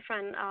of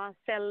different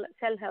cell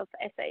health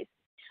assays.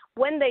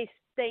 When they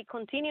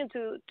continue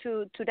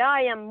to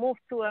die and move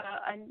to a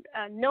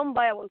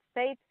non-viable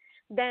state,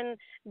 then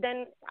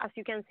as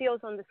you can see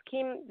also on the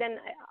scheme, then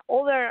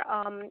other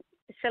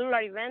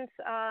cellular events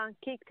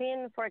kicked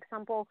in. For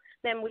example,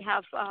 then we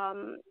have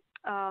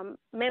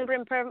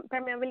membrane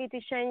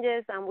permeability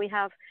changes, and we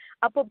have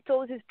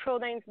apoptosis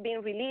proteins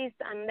being released,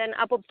 and then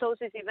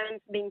apoptosis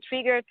events being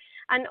triggered.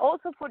 And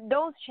also for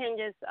those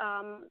changes,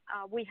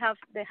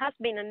 there has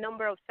been a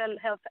number of cell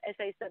health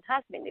assays that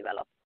has been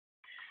developed.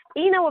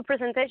 In our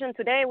presentation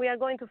today, we are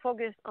going to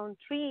focus on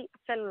 3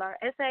 cellular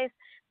assays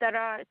that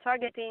are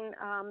targeting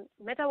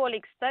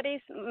metabolic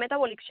studies,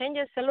 metabolic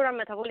changes, cellular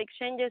metabolic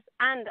changes,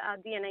 and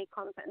DNA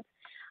content.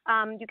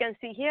 You can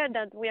see here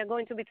that we are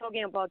going to be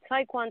talking about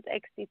Cyquant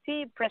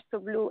XTT,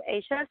 PrestoBlue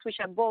HS, which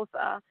are both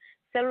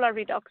cellular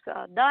redox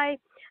dye.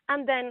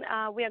 And then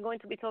we are going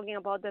to be talking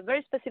about the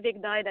very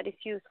specific dye that is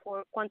used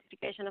for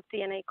quantification of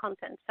DNA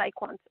content,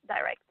 Cyquant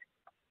Direct.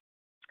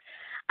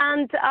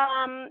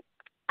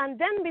 And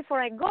then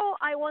before I go,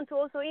 I want to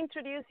also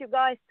introduce you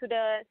guys to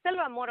the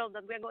cellular model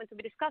that we're going to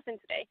be discussing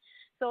today.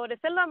 So the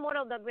cellular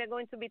model that we're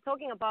going to be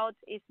talking about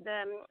is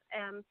the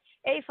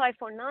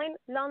A549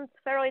 lung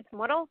spheroid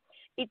model.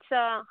 It's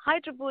a high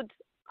throughput,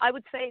 I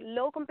would say,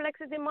 low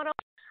complexity model.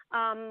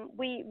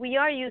 We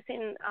are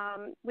using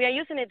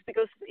it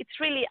because it's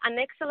really an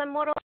excellent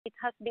model. It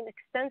has been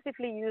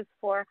extensively used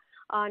for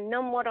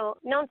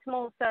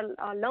non-small cell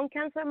lung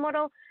cancer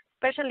model,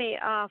 especially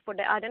for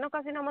the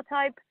adenocarcinoma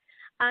type.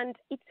 And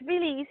it's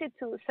really easy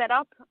to set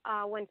up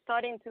when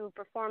starting to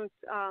perform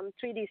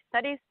 3D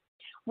studies.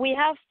 We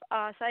have,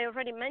 as I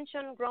already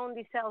mentioned, grown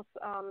these cells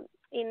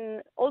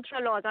in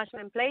ultra-low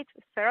attachment plates,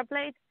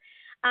 spheroplates,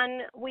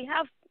 and we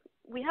have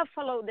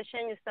followed the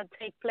changes that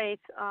take place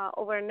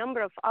over a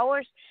number of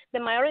hours. The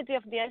majority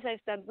of the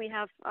assays that we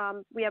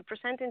are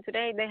presenting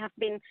today, they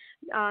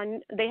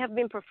have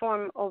been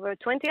performed over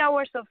 20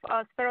 hours of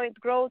spheroid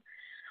growth,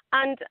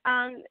 and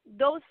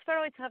those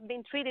spheroids have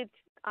been treated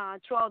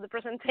throughout the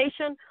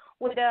presentation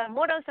with a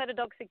model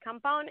cytotoxic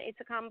compound. It's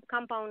a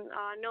compound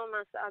known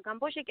as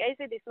gambogic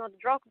acid. It's not a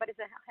drug, but it's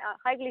a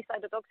highly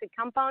cytotoxic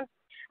compound.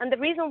 And the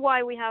reason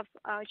why we have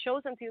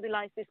chosen to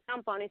utilize this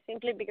compound is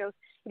simply because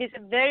it is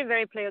a very,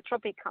 very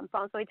pleiotropic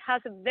compound. So it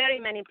has very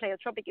many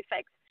pleiotropic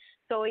effects.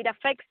 So it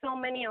affects so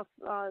many of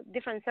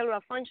different cellular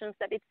functions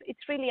that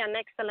it's really an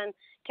excellent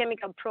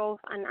chemical probe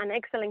and an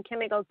excellent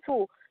chemical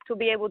tool to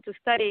be able to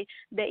study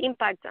the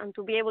impact and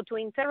to be able to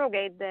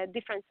interrogate the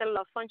different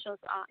cellular functions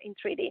in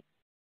 3D.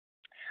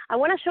 I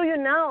want to show you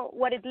now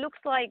what it looks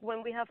like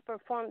when we have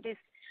performed this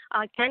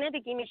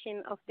kinetic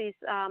imaging of this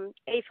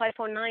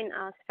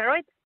A549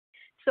 spheroid.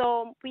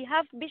 So we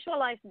have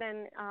visualized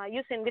them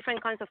using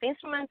different kinds of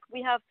instruments.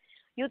 We have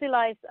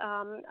utilized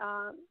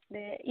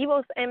the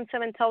EVOS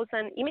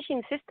M7000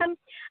 imaging system,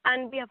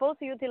 and we have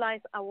also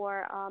utilized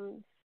our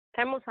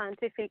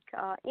thermoscientific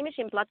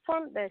imaging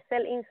platform, the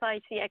Cell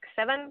Insight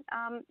CX7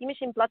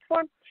 imaging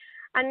platform.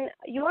 And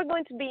you are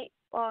going to be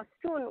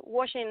soon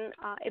watching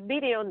a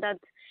video that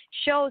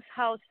shows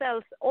how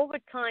cells over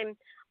time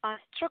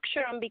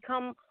structure and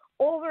become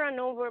over and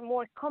over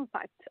more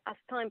compact as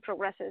time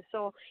progresses.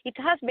 So it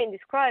has been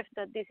described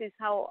that this is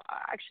how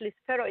actually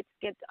spheroids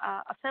get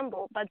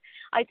assembled. But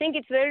I think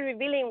it's very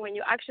revealing when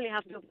you actually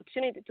have the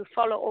opportunity to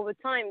follow over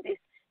time these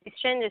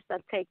changes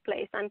that take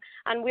place.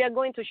 And we are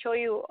going to show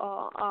you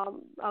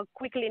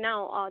quickly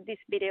now this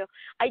video.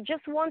 I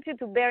just want you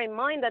to bear in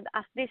mind that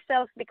as these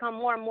cells become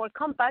more and more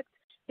compact,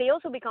 they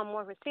also become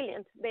more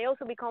resilient. They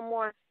also become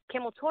more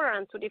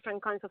chemotolerant to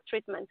different kinds of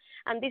treatment.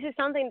 And this is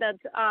something that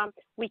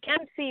we can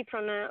see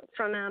from a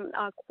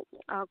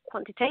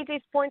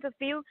quantitative point of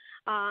view.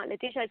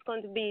 Leticia is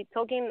going to be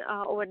talking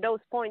over those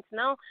points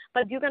now,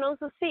 but you can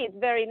also see it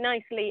very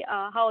nicely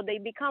how they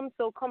become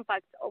so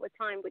compact over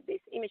time with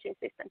this imaging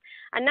system.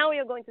 And now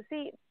you're going to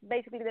see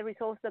basically the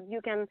results that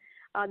you can,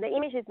 the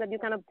images that you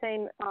can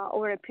obtain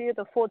over a period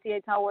of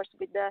 48 hours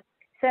with the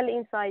Cell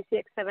Insight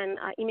CX7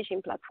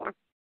 imaging platform.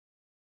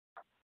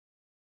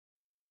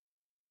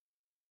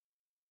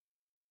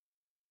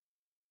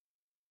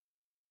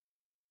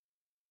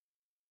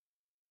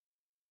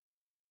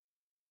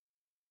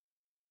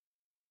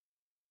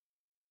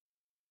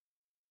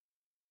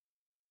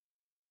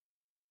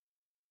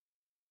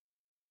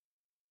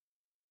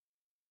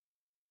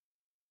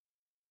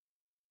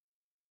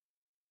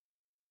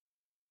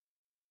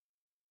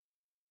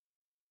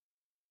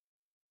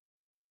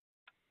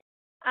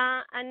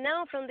 And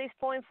now from this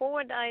point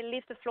forward, I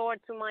leave the floor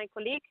to my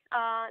colleague,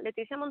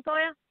 Leticia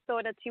Montoya, so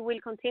that she will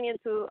continue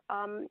to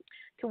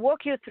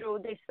walk you through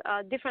these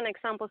different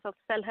examples of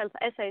cell health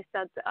assays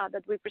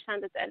that we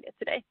presented earlier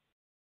today.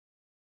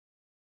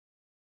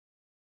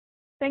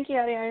 Thank you,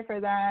 Ariel, for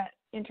that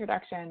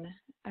introduction.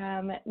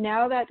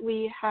 Now that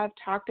we have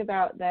talked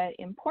about the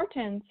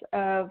importance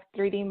of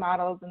 3D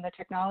models and the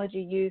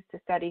technology used to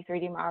study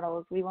 3D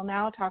models, we will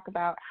now talk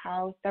about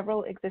how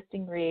several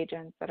existing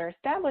reagents that are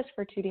established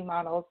for 2D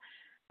models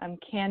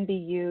can be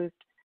used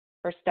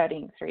for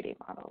studying 3D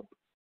models.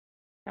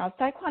 Now,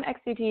 Cyclone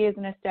XCT is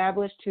an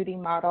established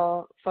 2D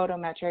model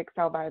photometric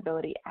cell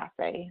viability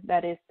assay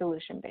that is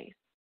solution-based.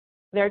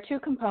 There are two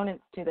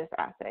components to this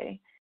assay: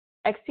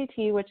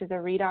 XCT, which is a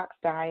redox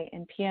dye,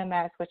 and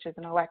PMS, which is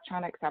an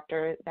electron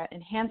acceptor that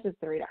enhances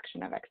the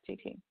reduction of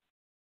XCT.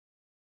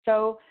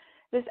 So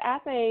this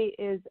assay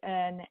is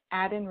an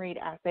add and read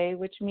assay,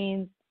 which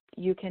means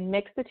you can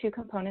mix the two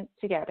components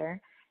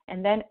together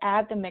and then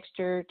add the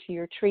mixture to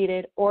your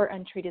treated or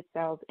untreated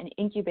cells and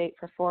incubate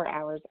for 4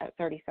 hours at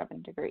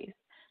 37 degrees.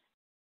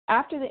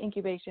 After the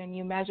incubation,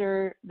 you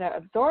measure the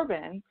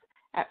absorbance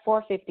at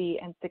 450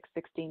 and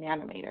 660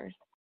 nanometers.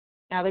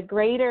 Now, the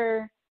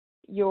greater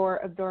your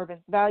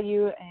absorbance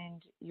value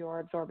and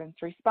your absorbance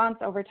response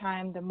over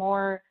time, the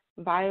more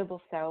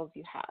viable cells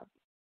you have.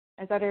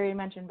 As I already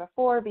mentioned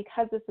before,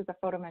 because this is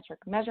a photometric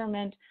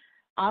measurement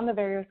on the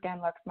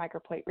VarioScan Lux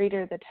microplate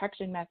reader, the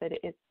detection method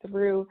is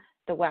through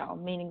the well,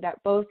 meaning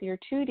that both your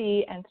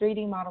 2D and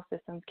 3D model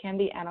systems can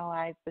be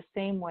analyzed the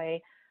same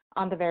way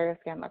on the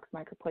VarioScan Lux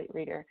microplate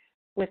reader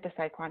with the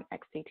Cyclone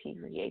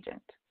XCT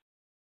reagent.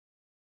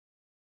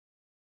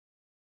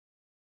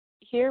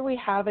 Here we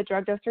have a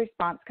drug dose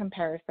response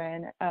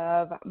comparison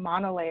of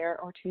monolayer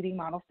or 2D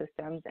model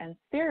systems and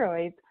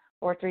spheroids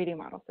or 3D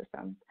model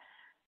systems.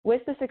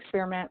 With this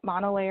experiment,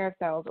 monolayer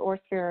cells or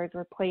spheroids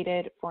were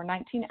plated for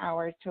 19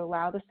 hours to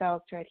allow the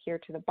cells to adhere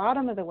to the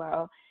bottom of the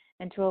well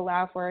and to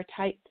allow for a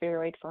tight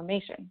spheroid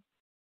formation.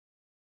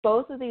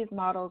 Both of these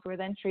models were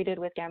then treated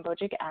with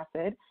gambogic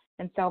acid,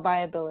 and cell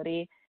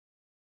viability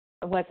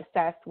was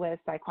assessed with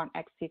Cyclone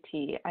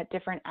XCT at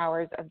different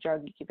hours of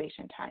drug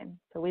incubation time.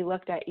 So we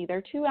looked at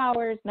either 2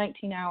 hours,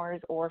 19 hours,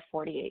 or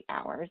 48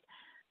 hours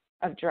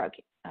of drug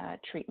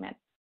treatment.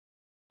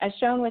 As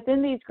shown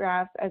within these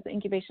graphs, as the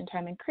incubation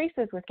time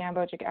increases with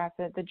gambogic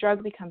acid, the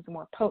drug becomes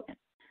more potent.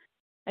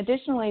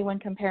 Additionally, when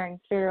comparing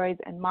spheroids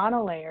and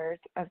monolayers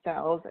of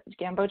cells,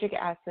 gambogic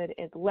acid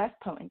is less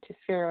potent to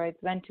spheroids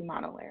than to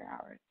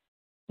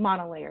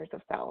monolayers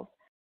of cells.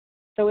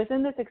 So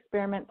within this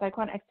experiment,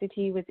 Cyclone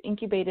XCT was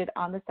incubated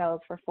on the cells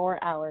for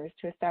 4 hours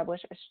to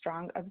establish a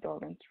strong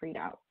absorbance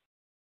readout.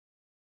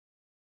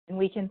 And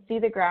we can see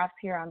the graphs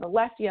here. On the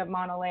left, you have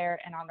monolayer,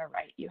 and on the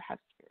right, you have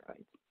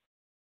spheroids.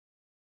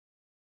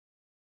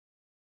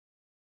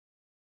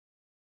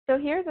 So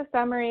here's a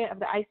summary of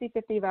the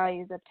IC50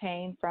 values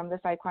obtained from the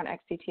Cyclone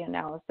XCT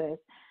analysis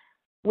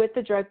with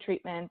the drug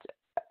treatment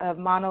of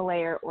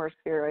monolayer or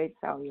spheroid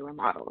cellular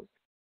models.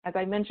 As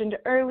I mentioned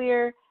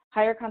earlier,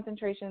 higher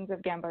concentrations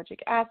of gambogic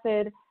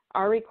acid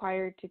are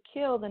required to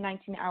kill the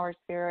 19-hour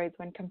spheroids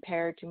when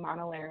compared to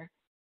monolayer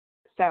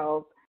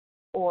cells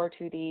or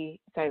to the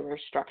cellular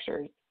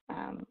structures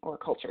or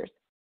cultures.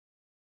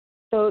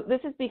 So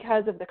this is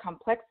because of the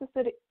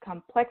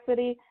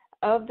complexity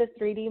of the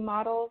 3D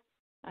models.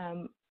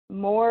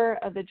 More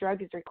of the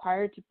drug is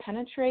required to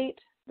penetrate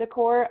the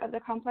core of the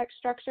complex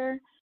structure.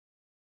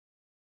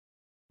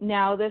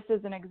 Now, this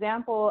is an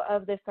example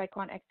of the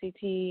Cyclone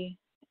XCT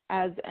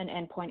as an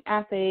endpoint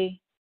assay,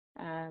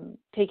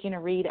 taking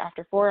a read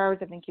after 4 hours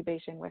of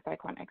incubation with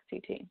Cyclone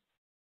XCT.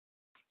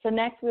 So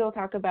next, we will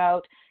talk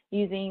about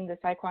using the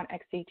Cyclone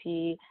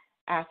XCT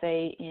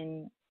assay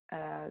in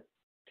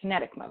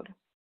kinetic mode.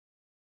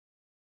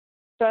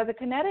 So as a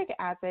kinetic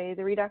assay,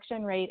 the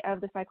reduction rate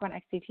of the Cyclone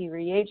XCT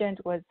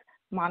reagent was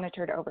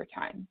monitored over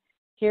time.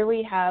 Here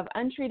we have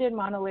untreated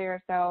monolayer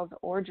cells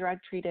or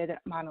drug-treated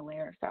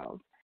monolayer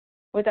cells.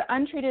 With the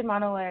untreated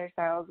monolayer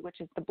cells,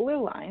 which is the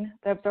blue line,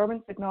 the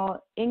absorbance signal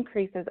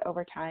increases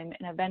over time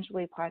and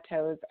eventually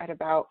plateaus at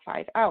about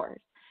 5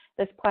 hours.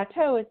 This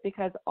plateau is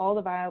because all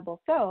the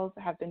viable cells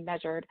have been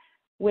measured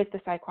with the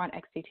Cyclone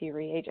XCT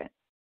reagent.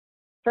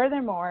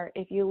 Furthermore,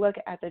 if you look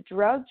at the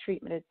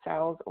drug-treated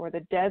cells or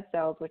the dead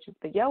cells, which is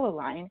the yellow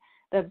line,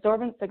 the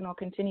absorbance signal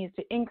continues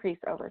to increase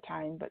over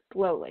time, but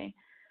slowly.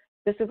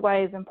 This is why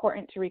it's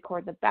important to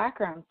record the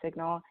background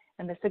signal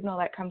and the signal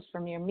that comes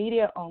from your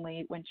media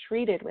only when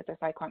treated with the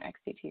Cyclone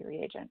XCT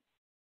reagent.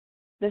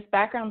 This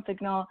background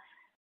signal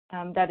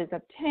that is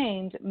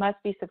obtained must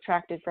be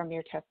subtracted from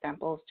your test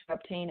samples to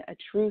obtain a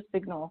true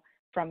signal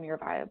from your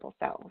viable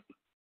cells.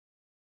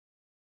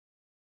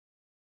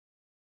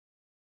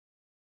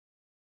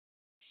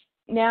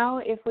 Now,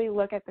 if we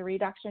look at the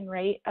reduction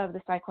rate of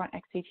the Cyclone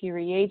XCT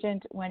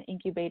reagent when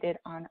incubated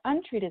on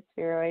untreated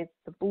spheroids,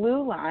 the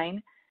blue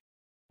line,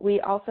 we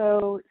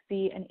also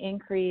see an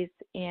increase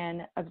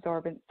in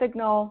absorbance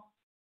signal.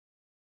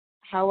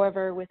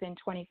 However, within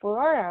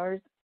 24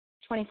 hours,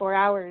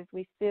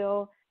 we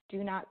still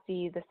do not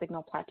see the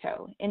signal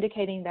plateau,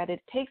 indicating that it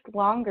takes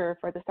longer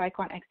for the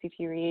Cyclone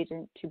XCT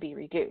reagent to be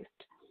reduced.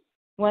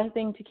 One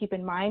thing to keep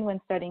in mind when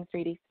studying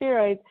 3D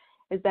spheroids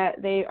is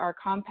that they are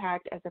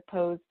compact as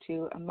opposed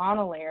to a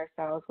monolayer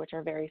cells, which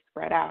are very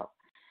spread out.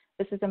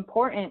 This is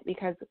important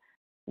because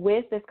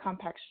with this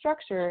compact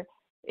structure,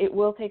 it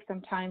will take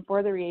some time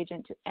for the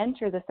reagent to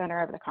enter the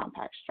center of the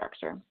compact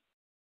structure.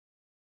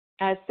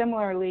 As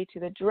similarly to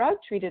the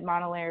drug-treated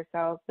monolayer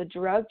cells, the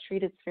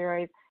drug-treated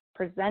spheroids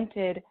presents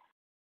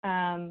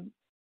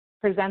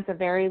a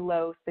very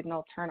low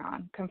signal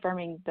turn-on,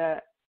 confirming the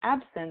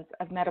absence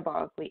of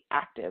metabolically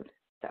active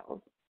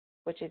cells,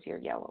 which is your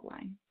yellow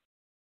line.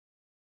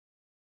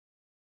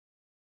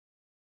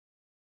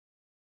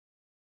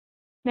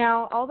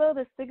 Now, although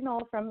the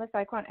signal from the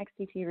Cyclone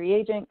XCT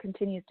reagent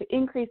continues to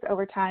increase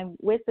over time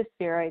with the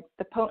spheroids,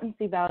 the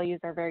potency values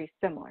are very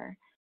similar.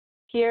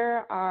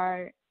 Here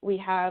we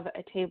have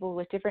a table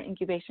with different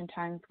incubation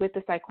times with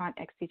the Cyclone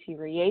XCT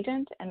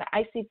reagent and the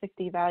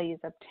IC50 values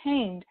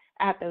obtained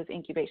at those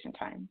incubation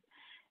times.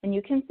 And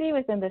you can see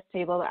within this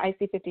table,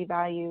 the IC50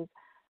 values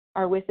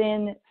are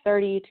within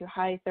 30 to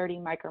high 30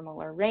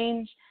 micromolar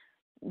range,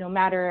 no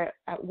matter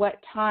at what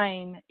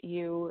time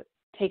you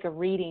take a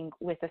reading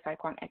with the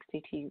Cyclone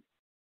XCT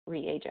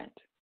reagent.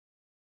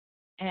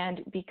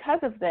 And because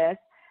of this,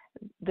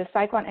 the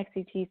Cyclone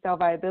XCT cell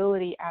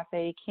viability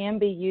assay can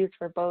be used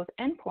for both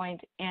endpoint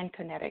and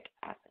kinetic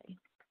assay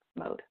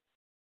mode.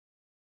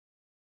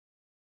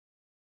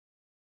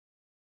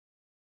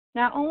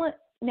 Not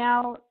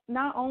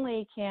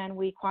only can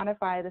we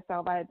quantify the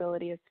cell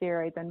viability of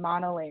spheroids and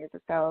monolayers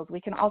of cells,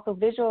 we can also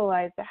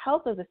visualize the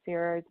health of the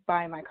spheroids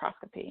by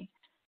microscopy.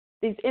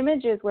 These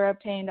images were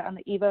obtained on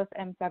the EVOS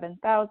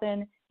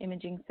M7000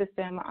 imaging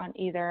system on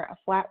either a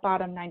flat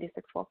bottom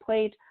 96-well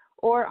plate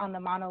or on the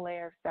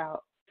monolayer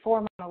cell,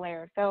 4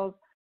 monolayer cells,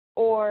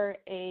 or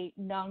a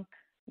NUNC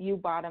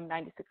U-bottom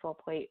 96-well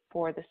plate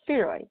for the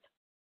spheroids.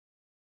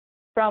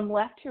 From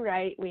left to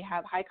right, we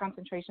have high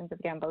concentrations of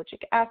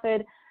gambogic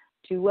acid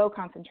to low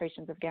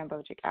concentrations of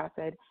gambogic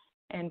acid.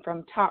 And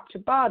from top to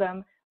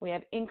bottom, we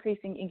have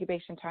increasing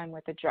incubation time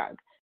with the drug,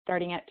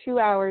 starting at 2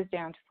 hours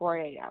down to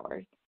 48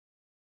 hours.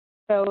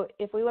 So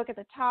if we look at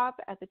the top,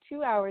 at the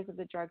 2 hours of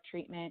the drug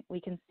treatment, we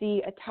can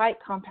see a tight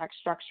compact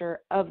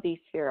structure of these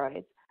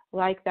spheroids,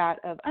 like that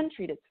of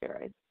untreated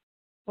spheroids,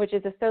 which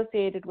is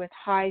associated with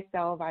high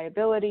cell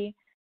viability.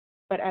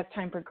 But as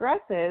time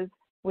progresses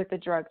with the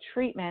drug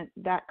treatment,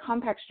 that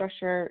compact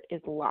structure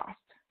is lost,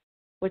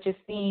 which is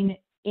seen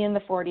in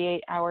the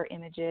 48-hour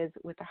images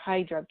with the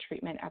high drug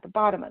treatment at the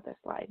bottom of this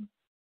slide.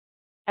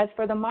 As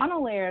for the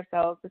monolayer of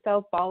cells, the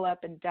cells ball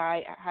up and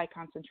die at high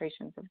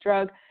concentrations of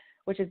drug,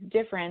 which is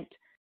different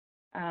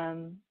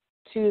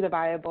to the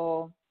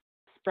viable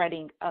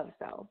spreading of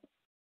cells.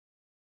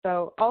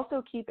 So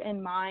also keep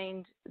in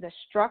mind the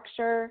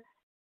structure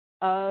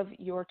of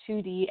your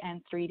 2D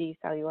and 3D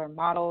cellular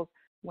models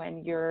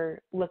when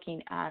you're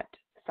looking at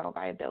cell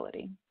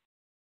viability.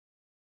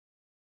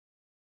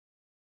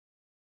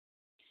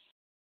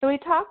 So we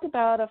talked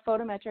about a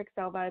photometric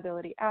cell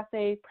viability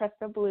assay.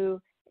 PrestoBlue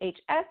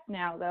HS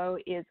now, though,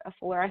 is a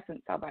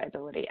fluorescent cell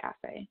viability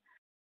assay.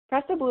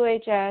 PrestoBlue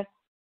HS,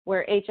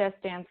 where HS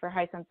stands for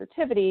high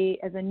sensitivity,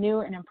 is a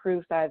new and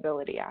improved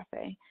viability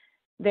assay.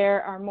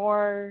 There are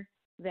more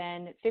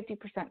than 50%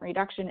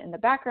 reduction in the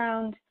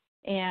background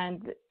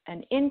and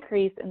an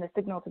increase in the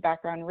signal to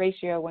background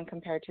ratio when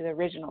compared to the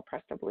original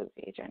PrestoBlue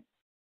agent.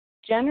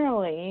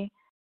 Generally,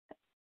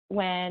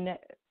 when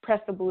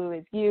PrestoBlue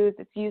is used,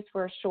 it's used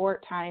for a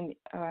short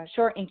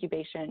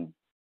incubation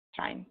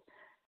time.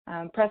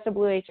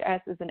 PrestoBlue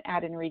HS is an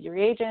add and read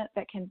reagent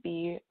that can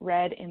be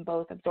read in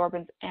both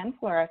absorbance and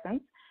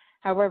fluorescence.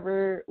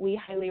 However, we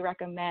highly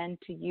recommend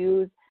to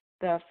use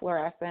the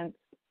fluorescence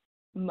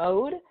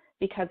mode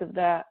because of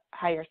the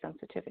higher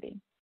sensitivity.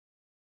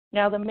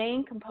 Now, the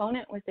main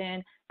component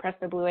within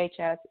PrestoBlue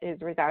HS is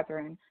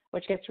rizazorin,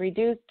 which gets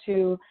reduced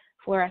to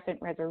fluorescent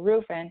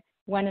rezorufin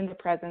when in the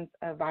presence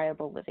of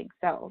viable living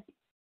cells.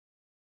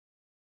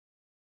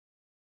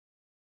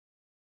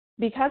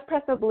 Because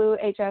PrestoBlue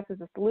HS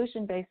is a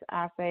solution-based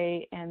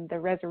assay and the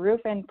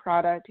rezorufin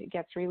product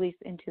gets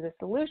released into the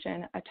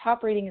solution, a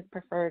top reading is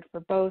preferred for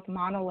both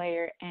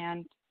monolayer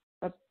and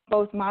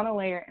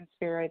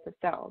spheroids of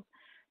cells.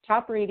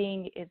 Top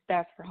reading is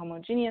best for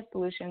homogeneous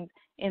solutions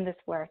in this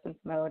fluorescence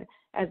mode,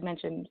 as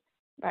mentioned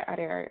by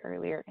Ariel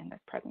earlier in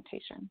this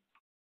presentation.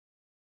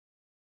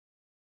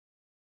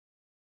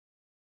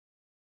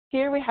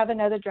 Here we have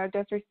another drug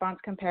dose response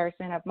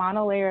comparison of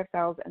monolayer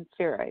cells and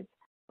spheroids.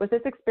 With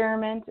this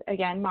experiment,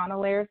 again,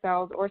 monolayer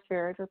cells or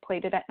spheroids were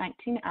plated at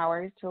 19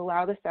 hours to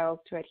allow the cells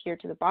to adhere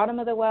to the bottom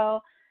of the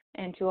well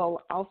and to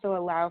also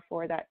allow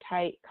for that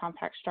tight,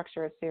 compact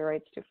structure of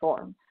spheroids to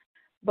form.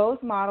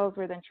 Both models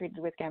were then treated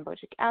with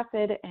gambogic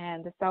acid,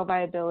 and the cell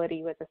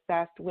viability was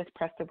assessed with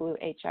PrestoBlue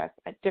HS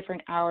at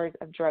different hours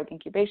of drug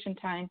incubation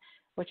time,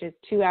 which is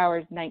 2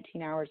 hours,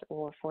 19 hours,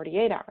 or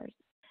 48 hours.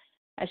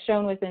 As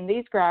shown within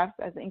these graphs,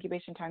 as the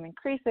incubation time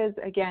increases,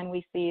 again,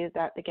 we see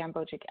that the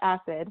gambogic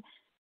acid,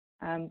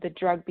 the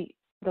drug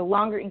the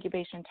longer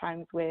incubation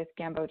times with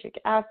gambogic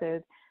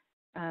acid,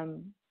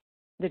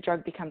 the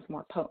drug becomes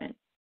more potent.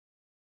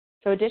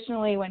 So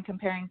additionally, when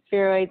comparing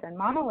spheroids and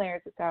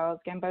monolayers of cells,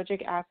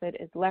 gambogic acid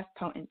is less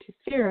potent to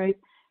spheroids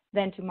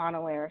than to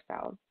monolayer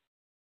cells.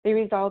 The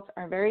results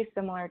are very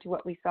similar to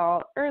what we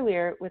saw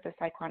earlier with the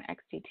Cyclone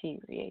XTT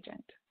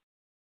reagent.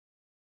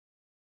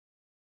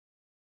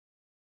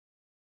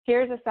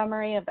 Here's a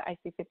summary of the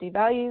IC50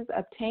 values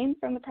obtained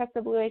from the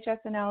PRESTA-BLUE-HS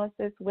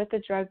analysis with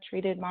the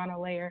drug-treated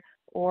monolayer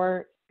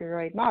or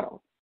spheroid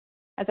models.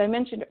 As I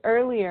mentioned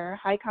earlier,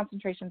 high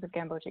concentrations of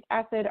gambogic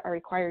acid are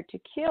required to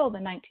kill the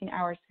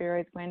 19-hour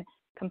spheroids when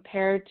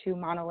compared to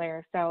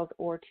monolayer cells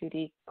or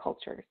 2D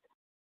cultures.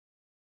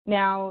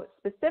 Now,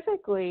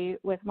 specifically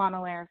with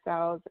monolayer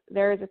cells,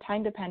 there is a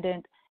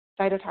time-dependent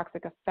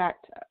cytotoxic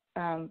effect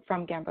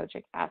from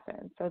gambogic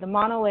acid. So the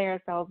monolayer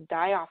cells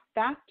die off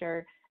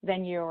faster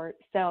than your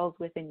cells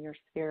within your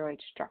spheroid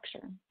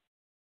structure.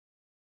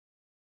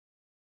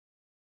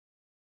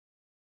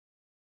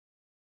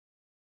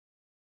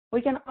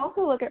 We can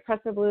also look at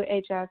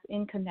PRESTA-BLUE-HS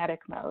in kinetic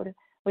mode.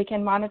 We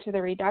can monitor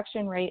the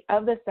reduction rate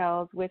of the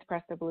cells with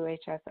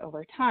PRESTA-BLUE-HS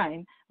over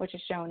time, which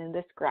is shown in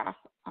this graph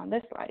on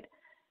this slide.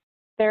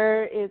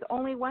 There is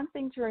only one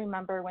thing to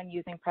remember when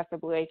using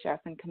PRESTA-BLUE-HS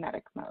in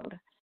kinetic mode.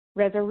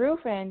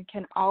 Resirufin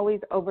can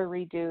always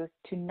over-reduce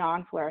to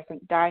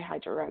non-fluorescent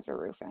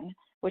dihydroresirufin,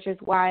 which is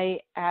why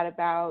at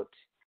about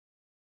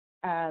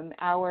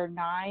hour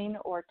 9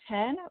 or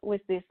 10 with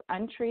this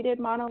untreated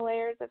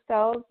monolayers of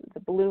cells, the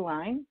blue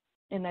line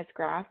in this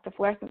graph, the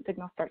fluorescent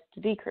signal starts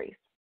to decrease.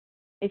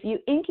 If you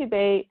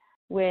incubate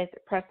with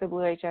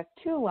PRESTA-BLUE-HS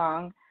too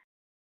long,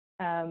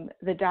 the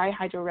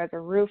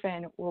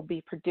dihydroresirufin will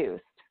be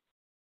produced,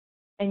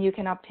 and you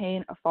can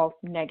obtain a false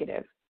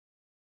negative.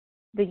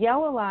 The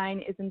yellow line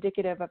is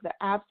indicative of the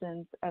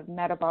absence of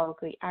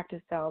metabolically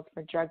active cells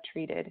for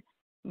drug-treated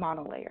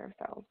monolayer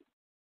cells.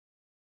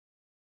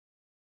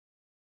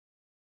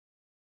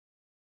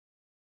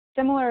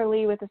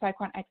 Similarly, with the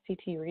Cyclone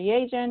XTT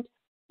reagent,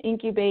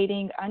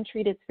 incubating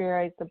untreated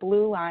spheroids, the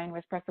blue line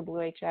with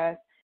PRESTA-BLUE-HS,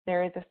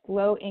 there is a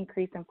slow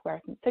increase in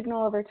fluorescent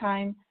signal over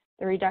time.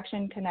 The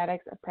reduction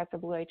kinetics of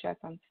PRESTA-BLUE-HS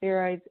on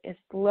spheroids is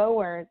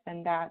slower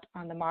than that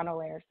on the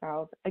monolayer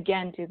cells,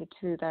 again due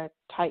to the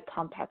tight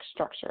compact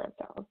structure of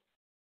cells.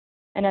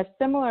 And as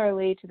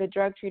similarly to the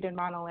drug-treated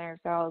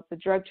monolayer cells, the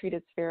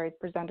drug-treated spheroids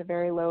present a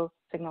very low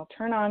signal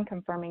turn-on,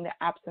 confirming the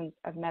absence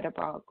of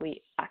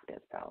metabolically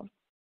active cells.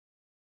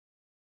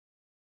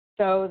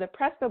 So the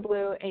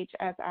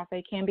PRESTA-BLUE-HS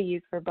assay can be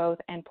used for both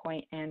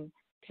endpoint and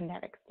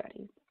kinetic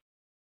studies.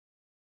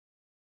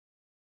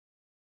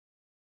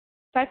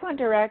 Cyclone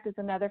Direct is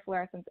another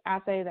fluorescence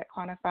assay that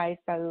quantifies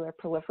cellular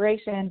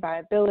proliferation,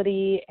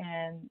 viability,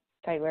 and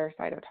cellular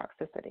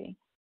cytotoxicity.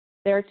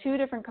 There are two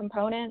different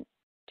components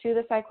to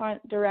the Cyclone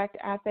Direct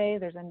assay.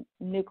 There's a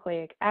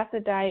nucleic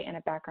acid dye and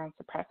a background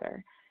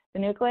suppressor. The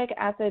nucleic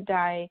acid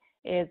dye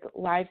is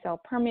live cell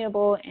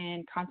permeable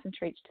and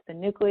concentrates to the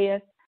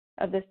nucleus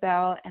of the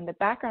cell, and the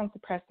background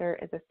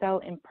suppressor is a cell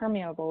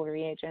impermeable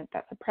reagent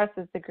that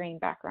suppresses the green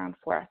background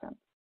fluorescence.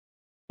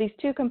 These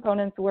two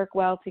components work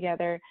well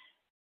together,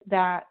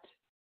 that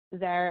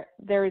there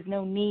is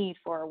no need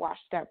for a wash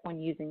step when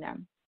using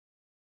them,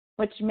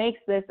 which makes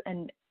this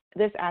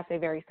assay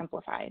very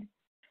simplified.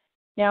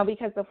 Now,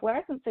 because the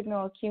fluorescent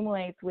signal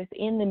accumulates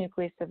within the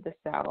nucleus of the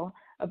cell,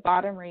 a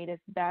bottom rate is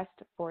best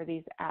for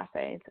these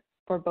assays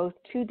for both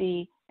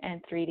 2D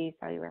and 3D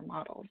cellular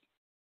models.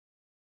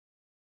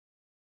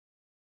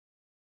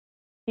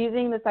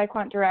 Using the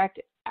Cyclone Direct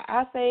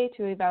assay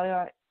to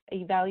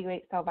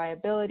evaluate cell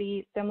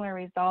viability, similar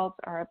results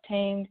are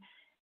obtained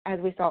as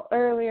we saw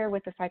earlier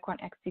with the Cyclone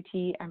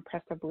XTT and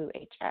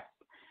PRESTA-BLUE-HS.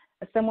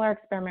 A similar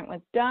experiment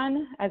was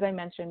done, as I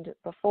mentioned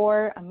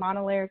before.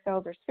 Monolayer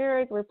cells or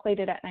spheroids were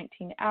plated at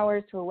 19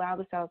 hours to allow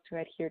the cells to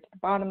adhere to the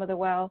bottom of the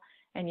well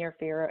and your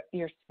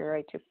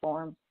spheroid to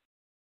form.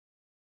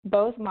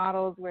 Both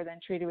models were then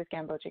treated with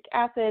gambogic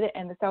acid,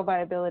 and the cell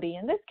viability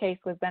in this case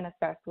was then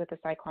assessed with the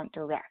Cyclone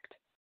Direct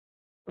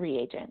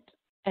reagent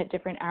at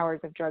different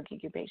hours of drug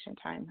incubation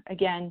time.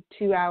 Again,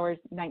 2 hours,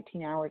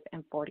 19 hours,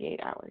 and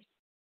 48 hours.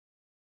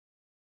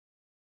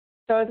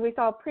 So as we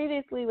saw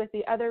previously with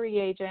the other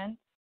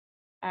reagents,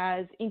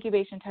 as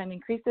incubation time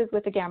increases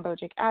with the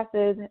gambogic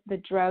acid, the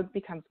drug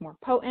becomes more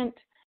potent.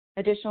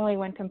 Additionally,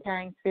 when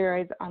comparing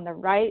spheroids on the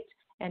right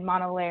and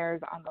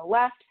monolayers on the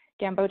left,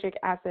 gambogic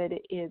acid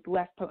is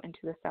less potent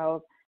to the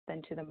cells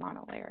than to the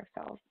monolayer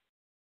cells.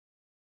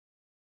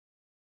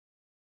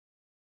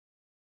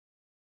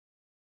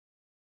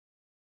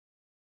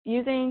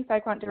 Using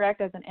Cyclone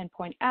Direct as an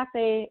endpoint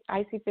assay,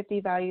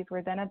 IC50 values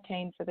were then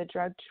obtained for the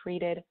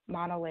drug-treated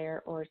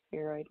monolayer or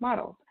spheroid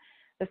models.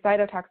 The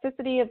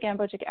cytotoxicity of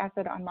gambogic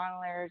acid on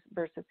monolayers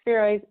versus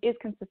spheroids is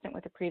consistent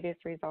with the previous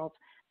results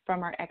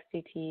from our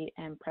XTT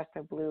and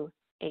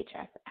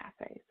PRESTA-BLUE-HS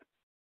assays.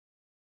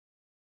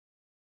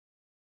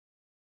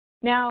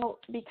 Now,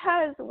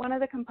 because one of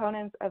the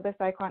components of the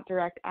Cyclone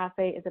Direct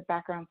assay is a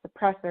background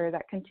suppressor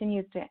that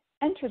continues to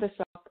enter the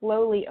cell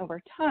slowly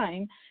over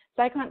time,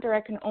 Cyclone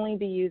Direct can only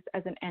be used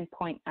as an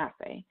endpoint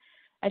assay.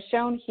 As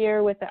shown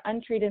here with the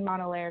untreated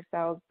monolayer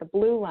cells, the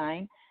blue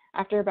line,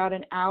 after about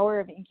an hour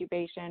of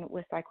incubation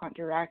with Cyclone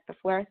Direct, the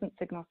fluorescent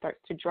signal starts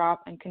to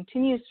drop and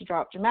continues to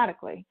drop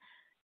dramatically.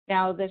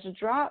 Now, this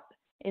drop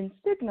in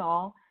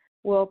signal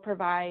will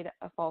provide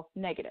a false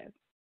negative.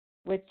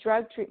 With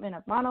drug treatment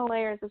of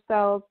monolayers of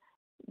cells,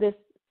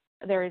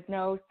 there is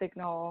no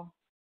signal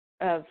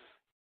of,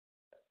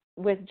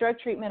 with drug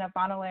treatment of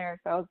monolayer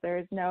cells, there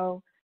is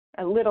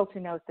little to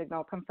no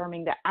signal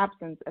confirming the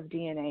absence of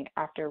DNA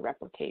after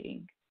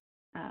replicating,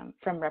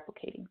 from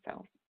replicating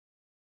cells.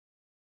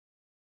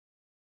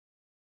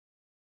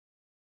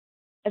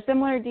 A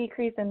similar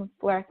decrease in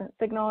fluorescent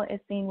signal is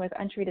seen with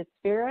untreated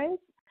spheroids,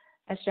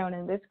 as shown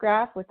in this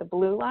graph with the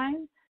blue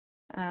line.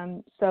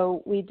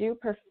 So we do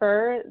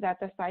prefer that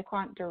the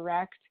Cyclone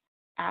Direct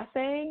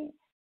assay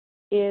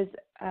is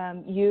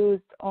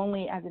used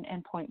only as an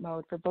endpoint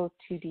mode for both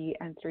 2D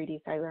and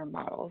 3D cellular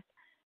models.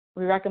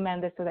 We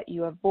recommend this so that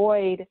you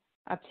avoid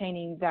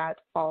obtaining that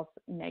false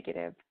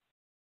negative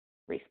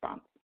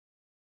response.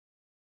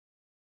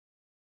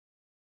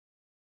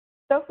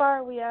 So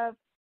far, we have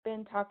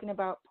been talking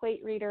about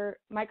plate reader,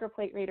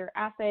 microplate reader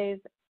assays,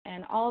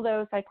 and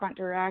although Cyclone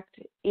Direct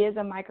is a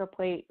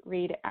microplate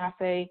read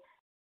assay,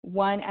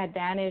 one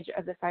advantage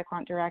of the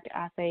Cyclone Direct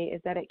assay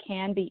is that it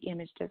can be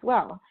imaged as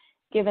well,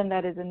 given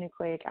that it's a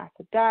nucleic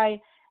acid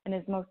dye and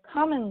is most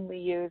commonly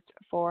used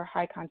for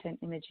high content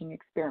imaging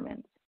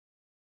experiments.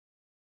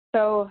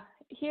 So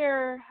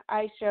here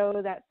I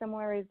show that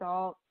similar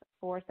results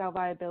for cell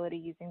viability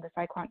using the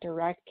Cyclone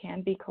Direct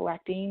can be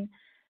collecting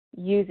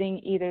using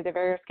either the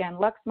VarioScan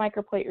Lux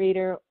microplate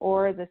reader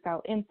or the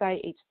Cell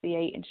Insight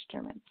HCA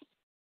instruments.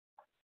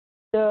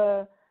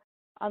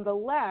 On the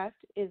left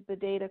is the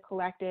data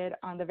collected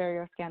on the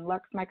VarioScan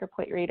Lux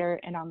microplate reader,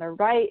 and on the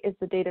right is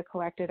the data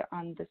collected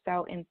on the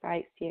Cell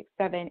Insight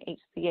CX7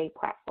 HCA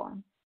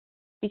platform.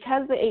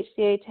 Because the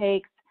HCA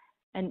takes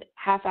a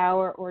half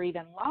hour or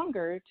even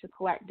longer to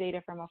collect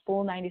data from a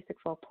full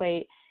 96-well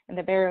plate, and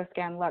the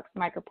VarioScan Lux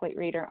microplate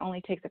reader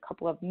only takes a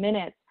couple of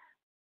minutes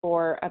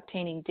for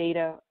obtaining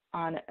data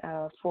on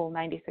a full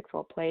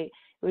 96-well plate,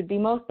 it would be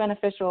most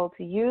beneficial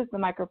to use the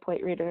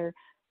microplate reader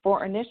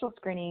for initial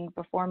screening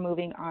before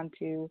moving on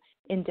to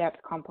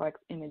in-depth complex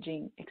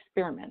imaging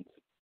experiments.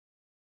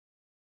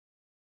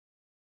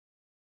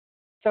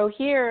 So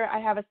here I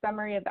have a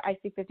summary of the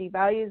IC50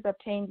 values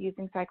obtained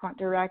using Cyclone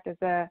Direct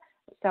as a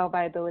cell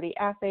viability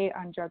assay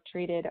on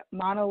drug-treated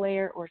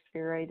monolayer or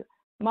spheroid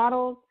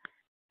models.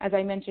 As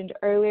I mentioned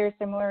earlier,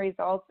 similar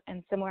results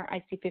and similar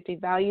IC50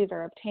 values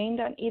are obtained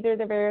on either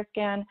the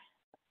VarioScan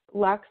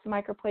Lux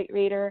microplate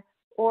reader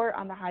or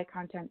on the high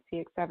content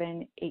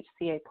CX7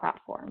 HCA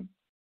platform.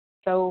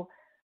 So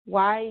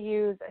why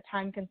use a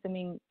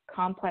time-consuming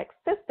complex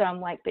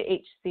system like the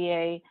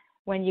HCA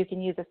when you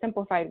can use a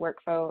simplified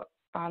workflow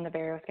on the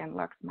VarioScan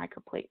Lux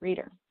microplate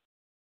reader?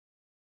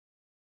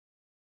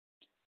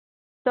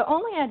 The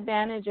only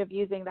advantage of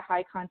using the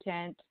high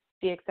content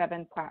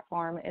CX7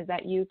 platform is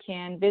that you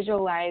can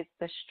visualize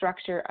the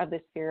structure of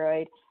the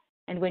spheroid,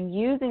 and when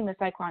using the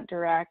Cyclone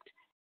Direct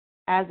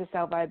as a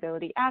cell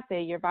viability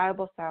assay, your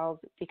viable cells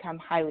become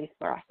highly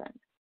fluorescent.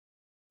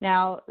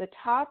 Now, the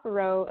top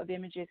row of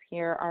images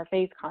here are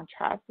phase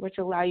contrast, which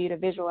allow you to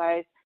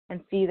visualize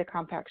and see the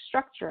compact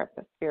structure of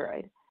the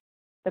spheroid.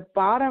 The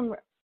bottom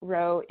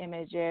row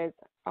images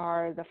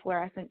are the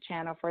fluorescent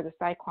channel for the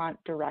Cyclone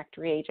Direct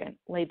reagent,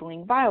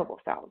 labeling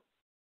viable cells.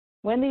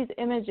 With these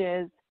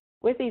images,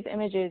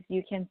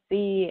 you can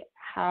see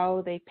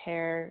how they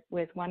pair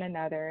with one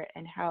another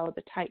and how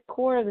the tight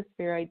core of the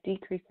spheroid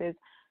decreases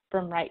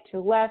from right to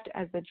left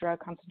as the drug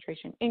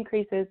concentration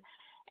increases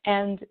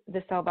and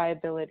the cell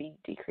viability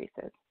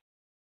decreases.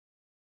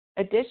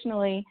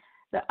 Additionally,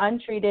 the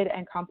untreated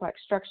and complex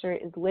structure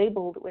is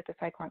labeled with the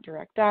Cyclone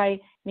Direct dye,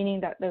 meaning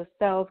that those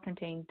cells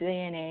contain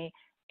DNA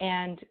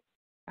and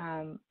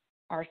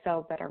are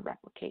cells that are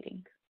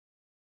replicating.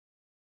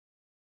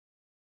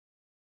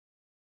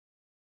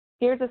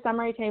 Here's a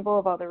summary table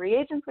of all the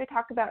reagents we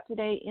talked about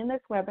today in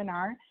this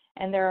webinar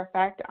and their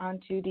effect on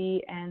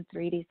 2D and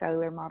 3D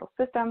cellular model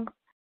systems.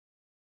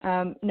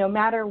 No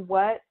matter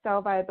what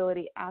cell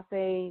viability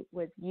assay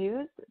was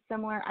used,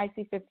 similar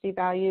IC50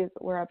 values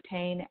were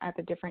obtained at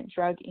the different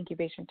drug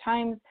incubation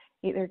times,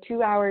 either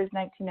 2 hours,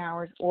 19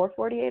 hours, or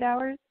 48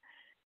 hours.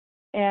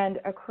 And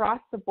across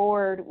the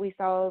board, we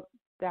saw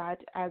that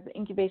as the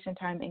incubation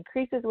time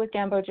increases with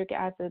gambogic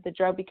acid, the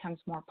drug becomes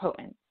more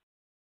potent.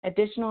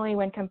 Additionally,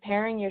 when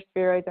comparing your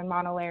spheroids and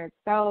monolayered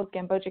cells,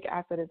 gambogic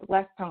acid is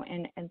less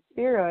potent in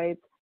spheroids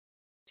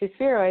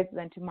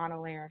than to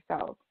monolayer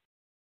cells.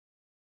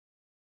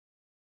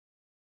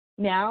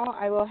 Now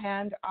I will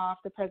hand off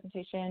the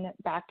presentation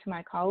back to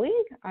my colleague,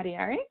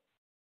 Ariari.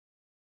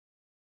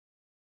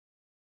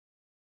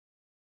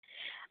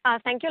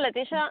 Thank you,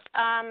 Leticia.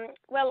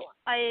 Well,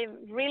 I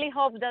really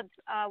hope that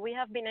we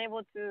have been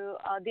able to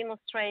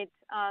demonstrate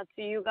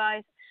to you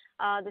guys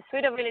the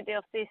suitability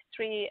of these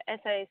three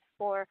assays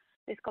for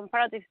these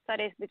comparative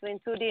studies between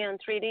 2D and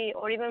 3D,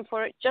 or even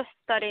for just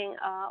studying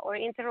or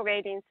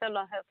interrogating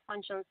cellular health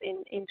functions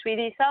in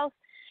 3D cells.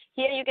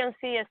 Here you can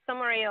see a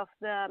summary of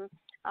the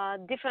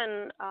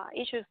different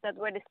issues that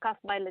were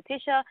discussed by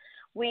Leticia.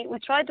 We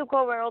tried to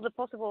cover all the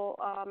possible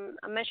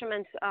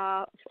measurements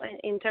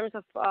in terms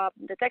of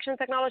detection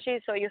technology.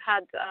 So you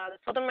had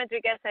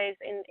photometric assays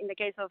in the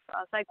case of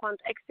Cyquant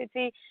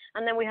XTT,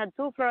 and then we had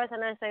two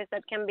fluorescent assays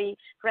that can be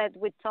read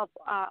with top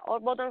or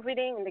bottom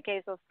reading in the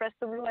case of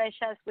Presto Blue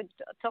HS with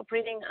top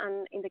reading,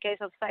 and in the case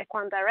of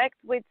Cyquant Direct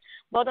with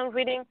bottom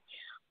reading.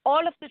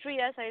 All of the three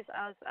assays,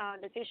 as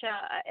Leticia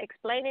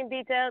explained in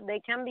detail, they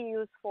can be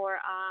used for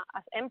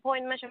as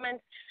endpoint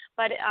measurements.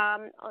 But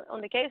on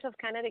the case of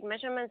kinetic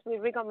measurements, we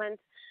recommend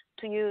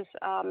to use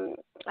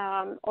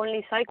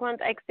only Cyquant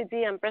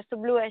XTT and Presto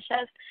Blue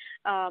HS.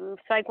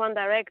 Cyquant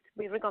Direct,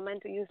 we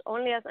recommend to use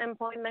only as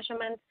endpoint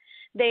measurements.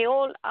 They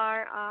all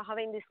are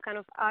having this kind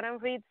of atom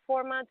read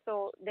format,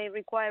 so they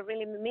require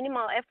really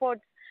minimal effort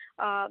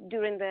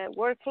during the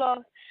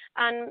workflow,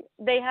 and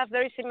they have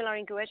very similar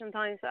incubation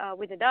times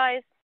with the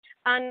dyes.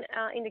 And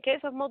in the case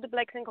of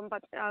multiplexing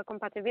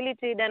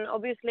compatibility, then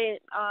obviously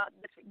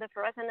the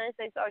fluorescent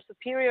assays are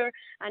superior.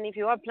 And if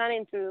you are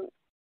planning to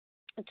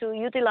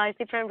utilize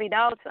different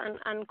readouts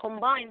and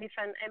combine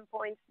different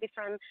endpoints,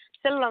 different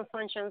cellular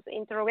functions,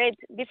 interrogate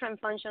different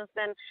functions,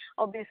 then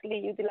obviously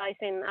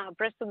utilizing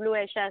Presto Blue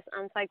HS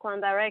and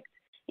Cyquant Direct,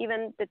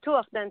 even the two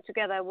of them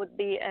together would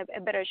be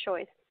a better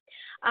choice.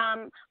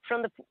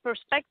 From the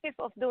perspective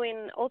of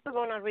doing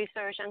orthogonal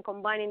research and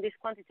combining these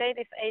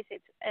quantitative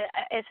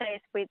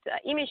assays with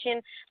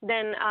imaging,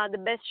 then the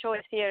best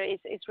choice here is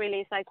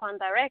really Cyquant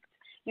Direct.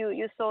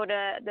 You saw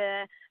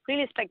the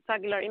really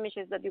spectacular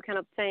images that you can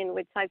obtain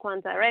with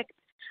Cyquant Direct,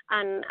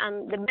 and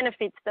the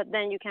benefits that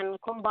then you can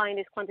combine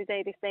this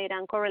quantitative data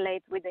and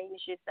correlate with the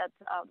images that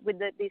with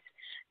these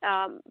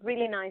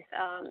really nice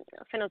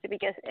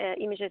phenotypic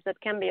images that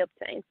can be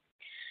obtained.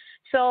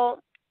 So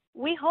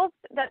we hope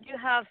that you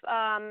have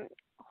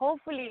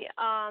hopefully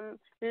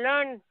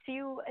learned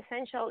few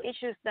essential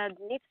issues that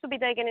needs to be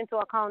taken into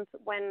account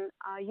when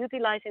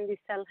utilizing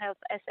these cell health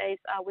assays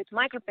with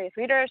microplate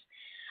readers.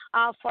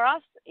 For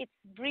us, it's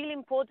really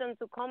important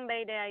to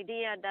convey the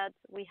idea that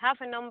we have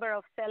a number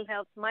of cell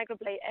health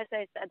microplate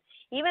assays that,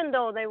 even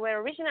though they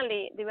were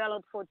originally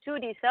developed for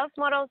 2D cells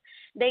models,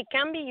 they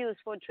can be used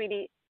for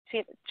 3D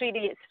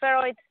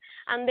spheroids,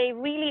 and they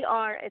really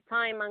are a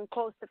time and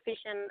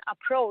cost-efficient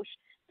approach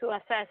to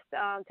assess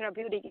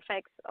therapeutic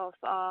effects of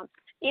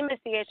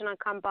investigational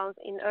compounds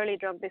in early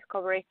drug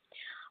discovery.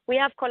 We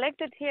have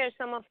collected here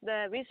some of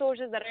the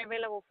resources that are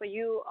available for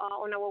you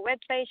on our web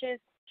pages.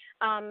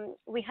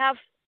 We have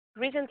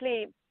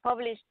recently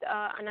published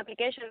an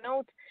application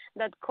note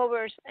that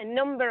covers a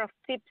number of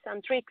tips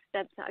and tricks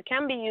that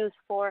can be used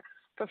for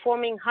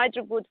performing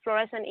high-throughput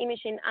fluorescent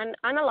imaging and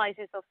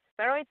analysis of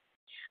spheroids.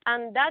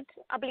 And that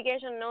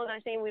application note, I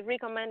think we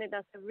recommend it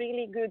as a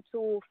really good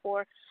tool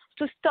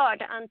to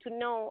start and to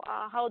know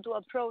how to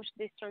approach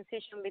this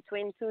transition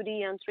between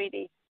 2D and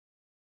 3D.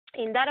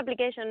 In that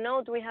application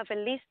note, we have a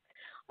list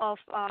of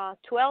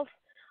 12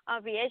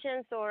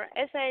 reagents or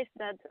assays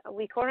that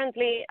we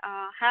currently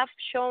have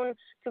shown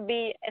to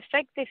be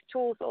effective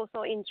tools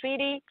also in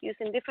 3D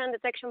using different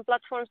detection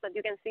platforms that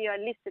you can see are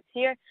listed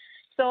here.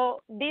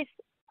 So this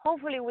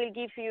hopefully will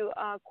give you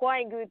a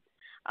quite good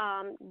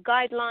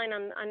guideline,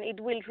 and it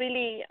will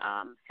really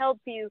help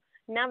you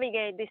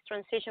navigate this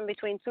transition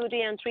between 2D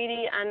and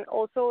 3D, and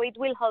also it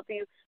will help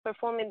you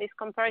performing these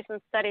comparison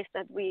studies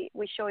that we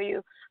show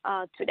you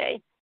today.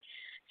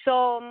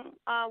 So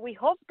we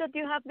hope that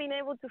you have been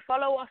able to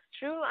follow us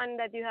through and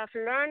that you have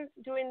learned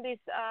during this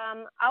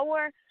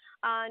hour.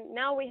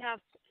 Now we have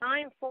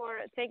time for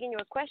taking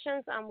your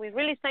questions, and we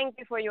really thank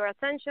you for your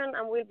attention,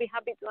 and we'll be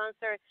happy to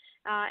answer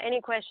any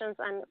questions.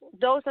 And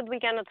those that we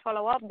cannot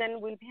follow up, then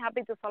we'll be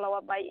happy to follow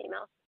up by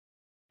email.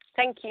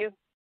 Thank you.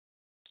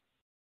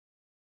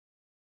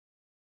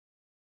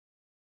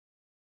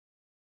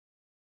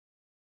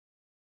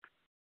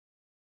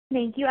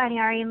 Thank you,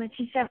 Aniari and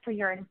Leticia, for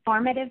your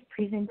informative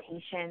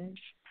presentations.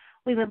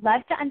 We would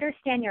love to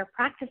understand your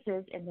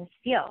practices in this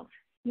field.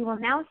 You will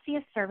now see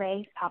a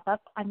survey pop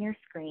up on your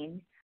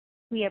screen.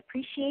 We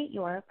appreciate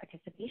your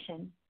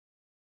participation.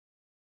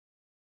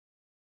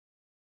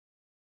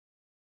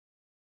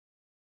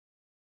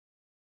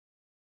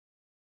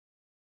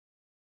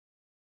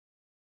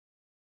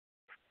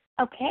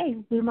 Okay,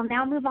 we will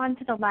now move on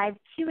to the live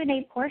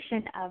Q&A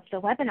portion of the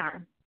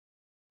webinar.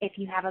 If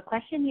you have a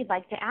question you'd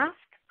like to ask,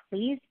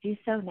 please do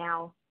so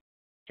now.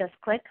 Just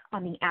click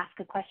on the Ask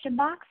a Question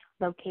box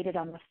located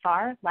on the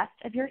far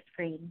left of your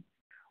screen.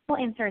 We'll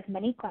answer as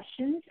many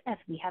questions as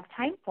we have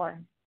time for.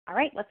 All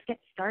right, let's get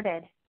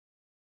started.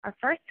 Our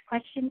first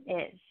question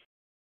is,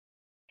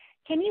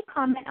 can you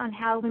comment on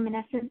how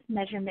luminescence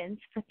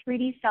measurements for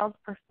 3D cells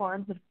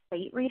performed with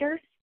plate readers?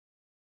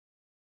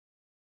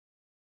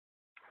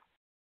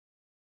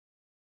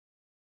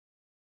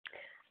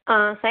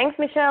 Thanks,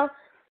 Michelle.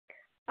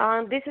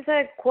 This is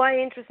a quite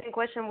interesting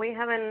question. We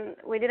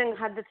didn't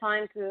have the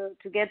time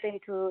to get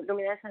into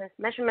luminescence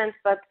measurements,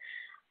 but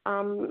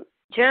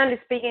generally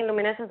speaking,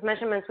 luminescence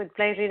measurements with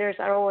plate readers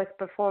are always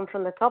performed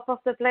from the top of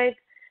the plate.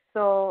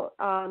 So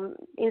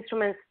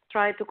instruments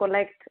try to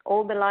collect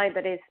all the light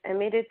that is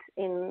emitted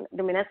in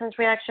luminescence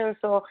reactions.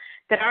 So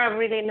there are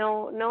really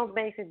no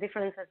basic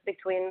differences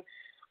between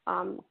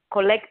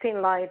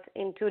collecting light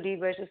in 2D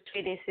versus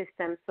 3D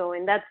systems. So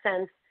in that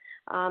sense,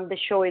 the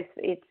choice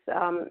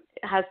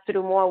has to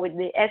do more with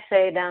the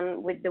assay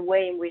than with the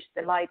way in which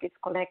the light is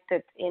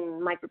collected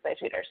in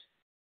microplate readers.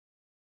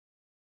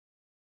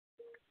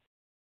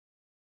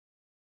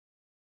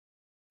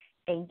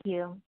 Thank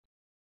you.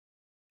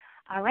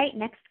 All right,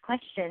 next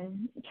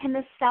question. Can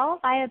the cell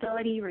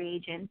viability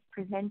reagents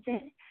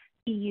presented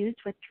be used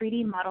with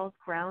 3D models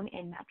grown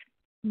in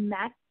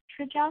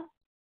matrigel?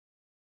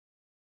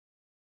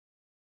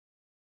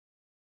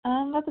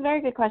 That's a very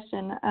good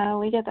question.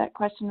 We get that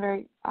question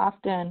very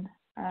often.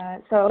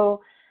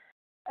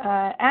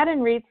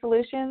 Add-and-read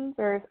solutions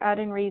or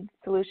add-and-read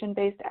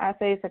solution-based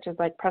assays such as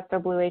like Presto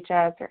Blue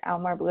HS or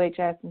Almar Blue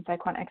HS and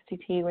Cyclone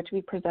XTT, which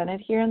we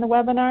presented here in the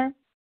webinar,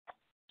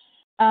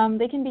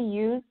 they can be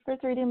used for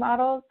 3D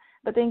models,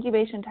 but the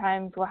incubation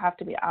times will have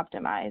to be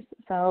optimized.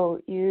 So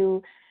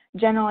you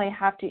generally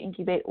have to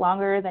incubate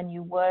longer than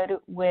you would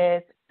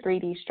with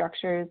 3D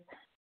structures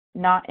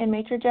not in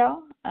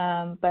matrigel,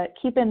 but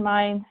keep in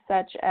mind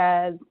such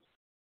as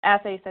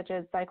assays such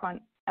as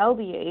Cyclone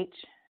LDH,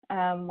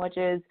 which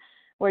is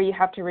where you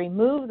have to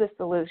remove the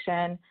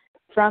solution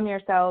from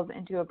your cells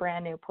into a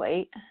brand new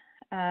plate.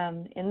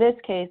 In this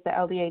case, the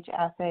LDH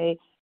assay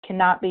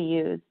cannot be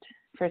used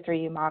for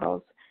 3D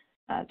models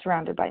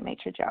surrounded by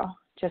matrigel,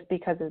 just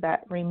because of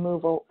that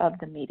removal of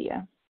the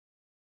media.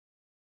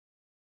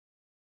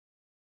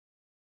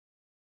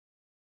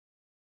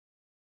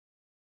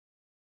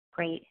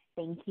 Great,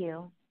 thank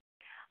you.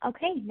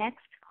 Okay,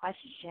 next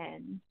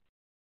question.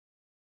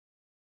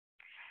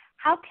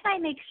 How can I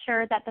make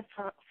sure that the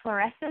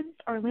fluorescence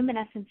or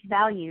luminescence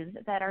values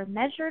that are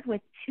measured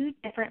with two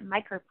different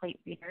microplate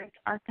readers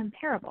are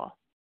comparable?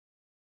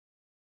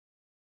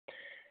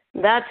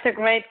 That's a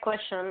great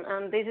question,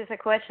 and this is a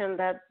question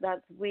that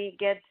we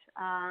get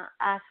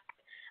asked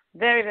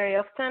very, very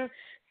often.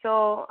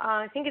 So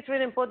I think it's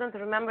really important to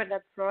remember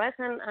that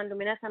fluorescent and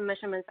luminescent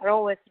measurements are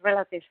always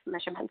relative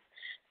measurements.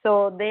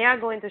 So they are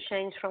going to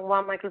change from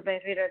one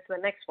microplate reader to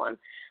the next one.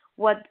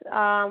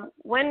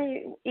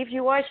 If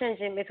you are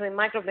changing between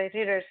microplate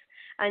readers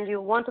and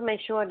you want to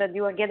make sure that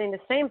you are getting the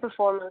same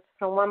performance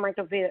from one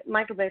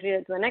microplate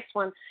reader to the next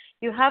one,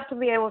 you have to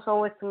be able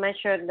always to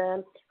measure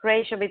the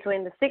ratio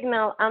between the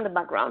signal and the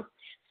background.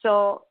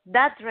 So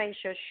that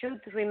ratio should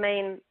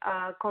remain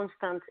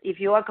constant if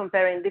you are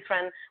comparing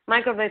different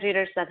microplate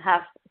readers that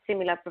have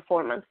similar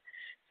performance.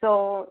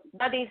 So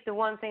that is the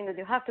one thing that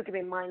you have to keep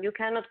in mind. You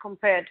cannot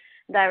compare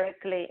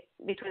directly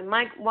between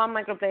one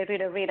microplate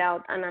reader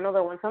readout and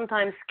another one.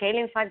 Sometimes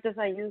scaling factors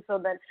are used so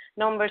that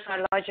numbers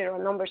are larger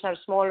or numbers are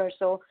smaller.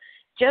 So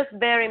just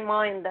bear in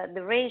mind that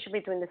the ratio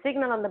between the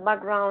signal and the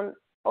background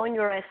on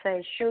your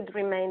assay should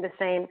remain the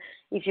same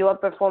if you are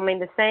performing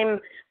the same,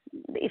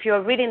 if you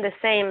are reading the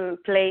same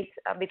plate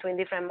between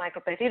different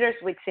microplate readers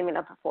with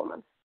similar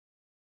performance.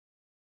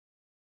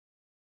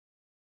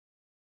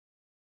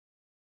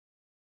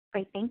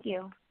 Great, thank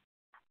you.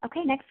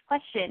 Okay, next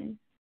question.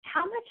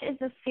 How much is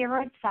the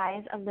spheroid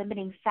size a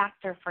limiting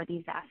factor for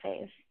these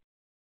assays?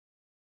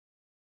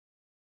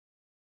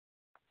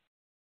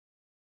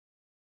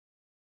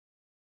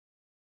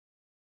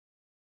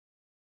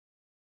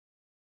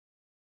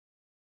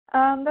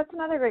 That's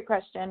another great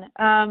question.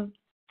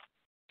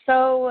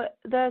 So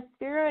the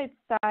spheroid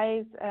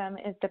size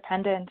is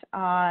dependent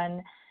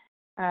on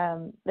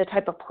the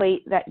type of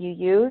plate that you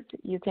use.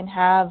 You can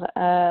have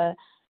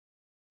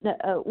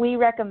we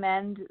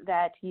recommend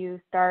that you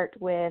start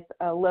with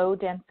a low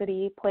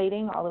density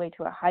plating all the way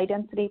to a high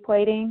density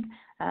plating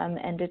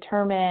and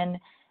determine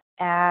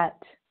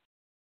at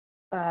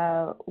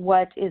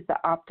what is the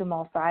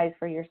optimal size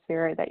for your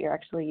spheroid that you're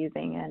actually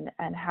using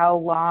and how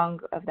long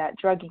of that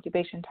drug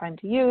incubation time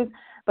to use,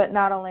 but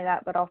not only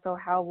that, but also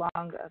how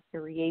long of the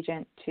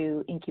reagent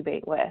to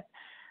incubate with.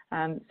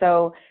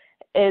 So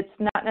it's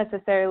not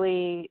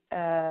necessarily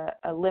the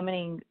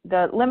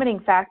limiting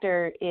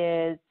factor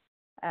is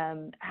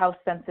how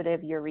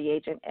sensitive your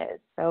reagent is.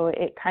 So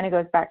it kind of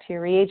goes back to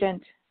your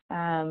reagent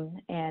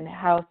and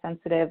how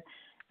sensitive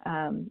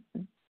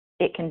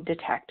it can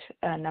detect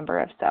a number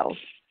of cells.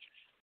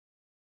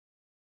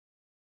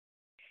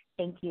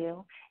 Thank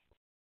you.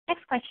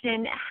 Next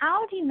question,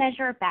 how do you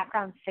measure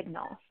background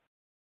signal?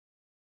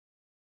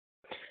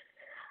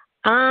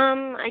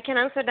 I can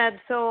answer that.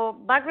 So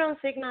background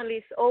signal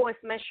is always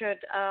measured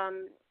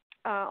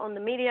on the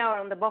media or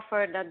on the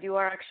buffer that you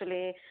are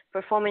actually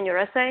performing your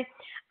assay,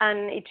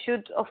 and it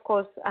should, of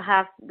course,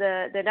 have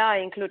the dye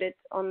included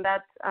on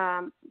that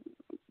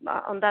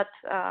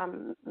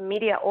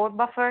media or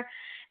buffer.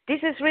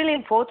 This is really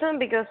important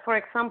because, for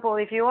example,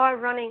 if you are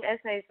running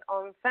assays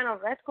on phenol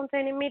red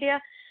containing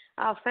media,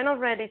 phenol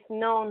red is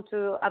known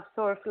to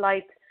absorb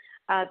light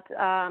at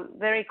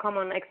very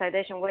common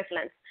excitation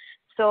wavelengths.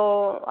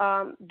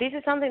 So this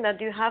is something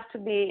that you have to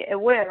be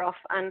aware of,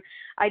 and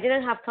I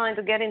didn't have time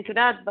to get into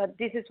that, but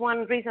this is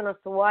one reason as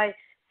to why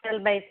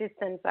cell-based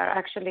systems are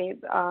actually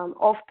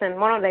often,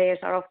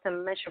 monolayers are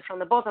often measured from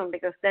the bottom,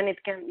 because then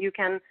you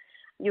can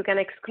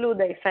exclude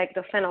the effect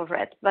of phenol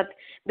red. But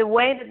the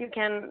way that you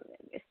can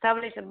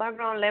establish the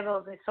background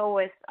levels is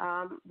always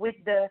with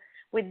the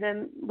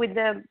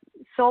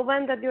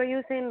solvent that you're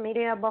using,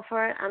 media,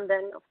 buffer, and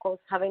then of course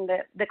having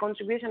the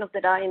contribution of the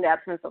dye in the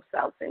absence of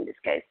cells in this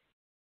case.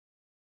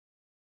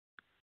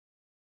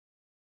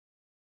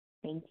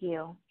 Thank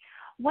you.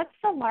 What's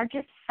the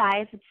largest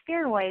size of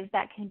spheroids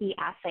that can be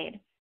assayed?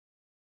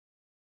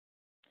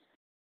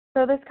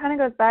 So this kind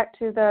of goes back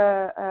to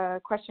the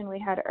question we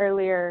had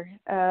earlier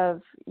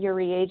of your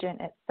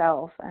reagent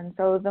itself. And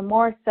so the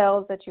more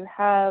cells that you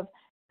have,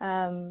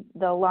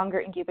 the longer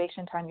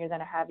incubation time you're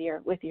going to have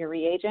with your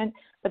reagent.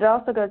 But it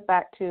also goes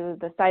back to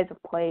the size of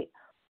plate.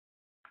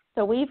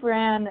 So we've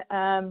ran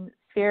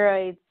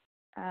spheroids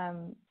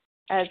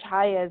as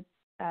high as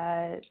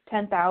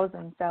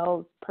 10,000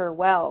 cells per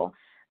well,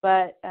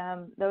 but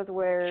those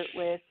were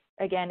with,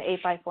 again,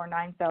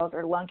 A549 cells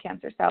or lung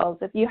cancer cells.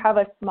 If you have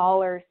a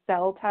smaller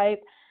cell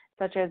type,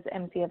 such as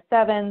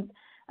MCF7s,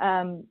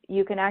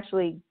 you can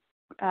actually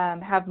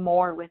have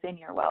more within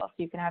your well. So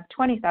you can have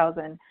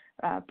 20,000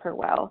 per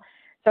well.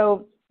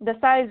 So the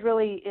size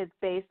really is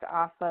based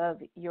off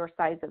of your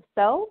size of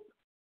cells.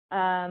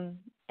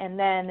 And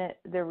then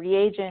the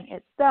reagent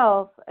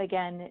itself,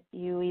 again,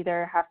 you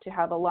either have to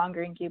have a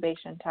longer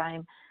incubation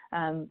time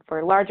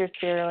for larger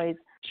spheroids,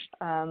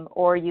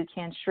 or you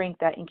can shrink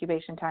that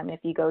incubation time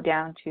if you go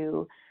down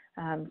to,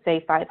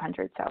 say,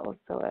 500 cells,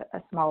 so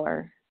a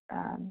smaller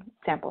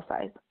sample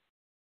size.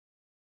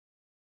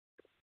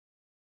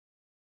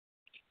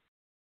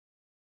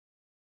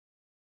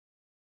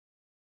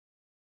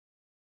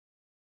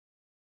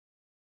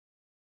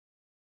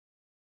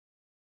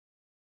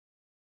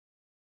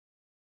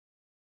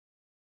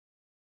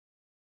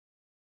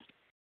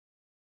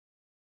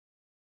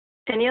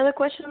 Any other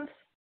questions,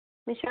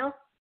 Michelle?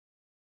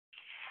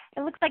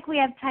 It looks like we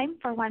have time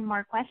for one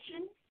more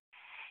question.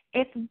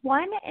 If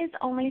one is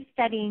only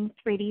studying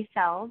 3D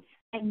cells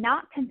and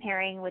not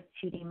comparing with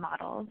 2D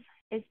models,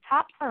 is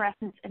top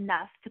fluorescence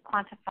enough to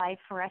quantify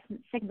fluorescent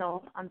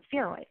signals on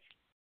spheroids?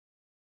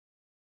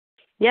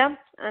 Yeah,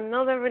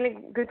 another really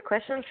good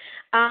question.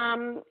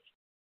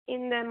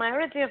 In the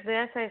majority of the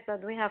assays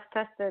that we have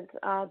tested,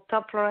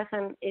 top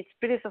fluorescent is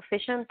pretty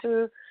sufficient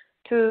to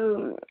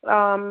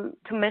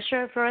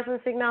measure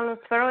fluorescent signal on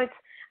spheroids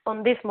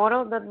on this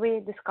model that we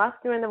discussed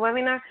during the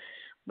webinar.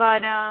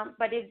 But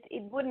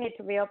it would need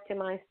to be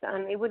optimized,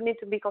 and it would need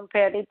to be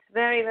compared. It's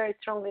very, very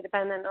strongly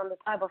dependent on the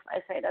type of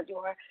assay that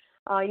you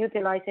are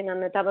utilizing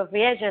and the type of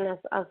reagent,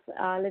 as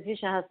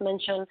Leticia has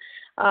mentioned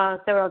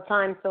several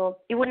times. So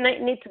it would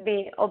need to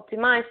be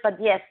optimized, but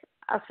yes,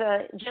 as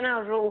a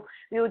general rule,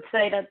 we would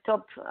say that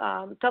top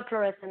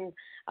fluorescent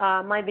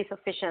might be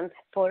sufficient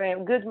for a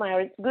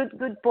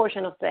good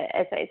portion of the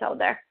assays out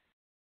there.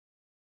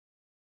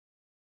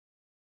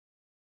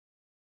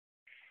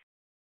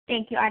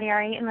 Thank you,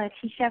 Ariari and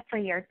Leticia, for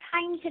your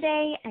time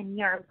today and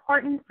your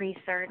important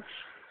research.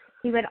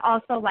 We would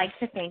also like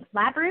to thank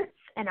LabRoots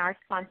and our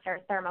sponsor,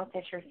 Thermo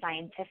Fisher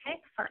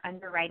Scientific, for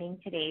underwriting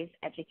today's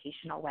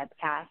educational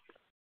webcast.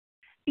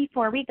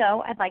 Before we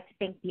go, I'd like to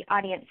thank the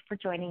audience for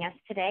joining us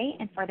today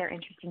and for their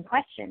interesting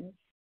questions.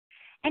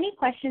 Any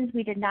questions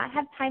we did not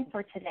have time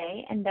for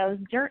today and those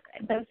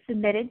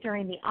submitted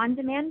during the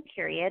on-demand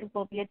period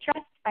will be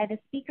addressed by the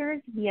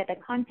speakers via the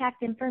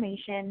contact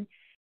information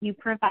you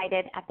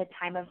provided at the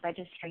time of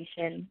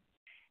registration.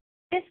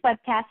 This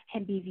webcast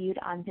can be viewed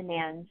on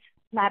demand.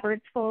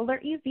 LabRoots will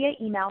alert you via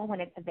email when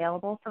it's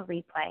available for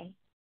replay.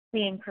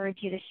 We encourage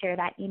you to share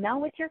that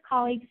email with your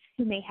colleagues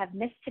who may have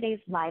missed today's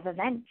live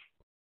event.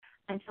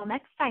 Until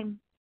next time,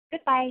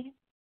 goodbye.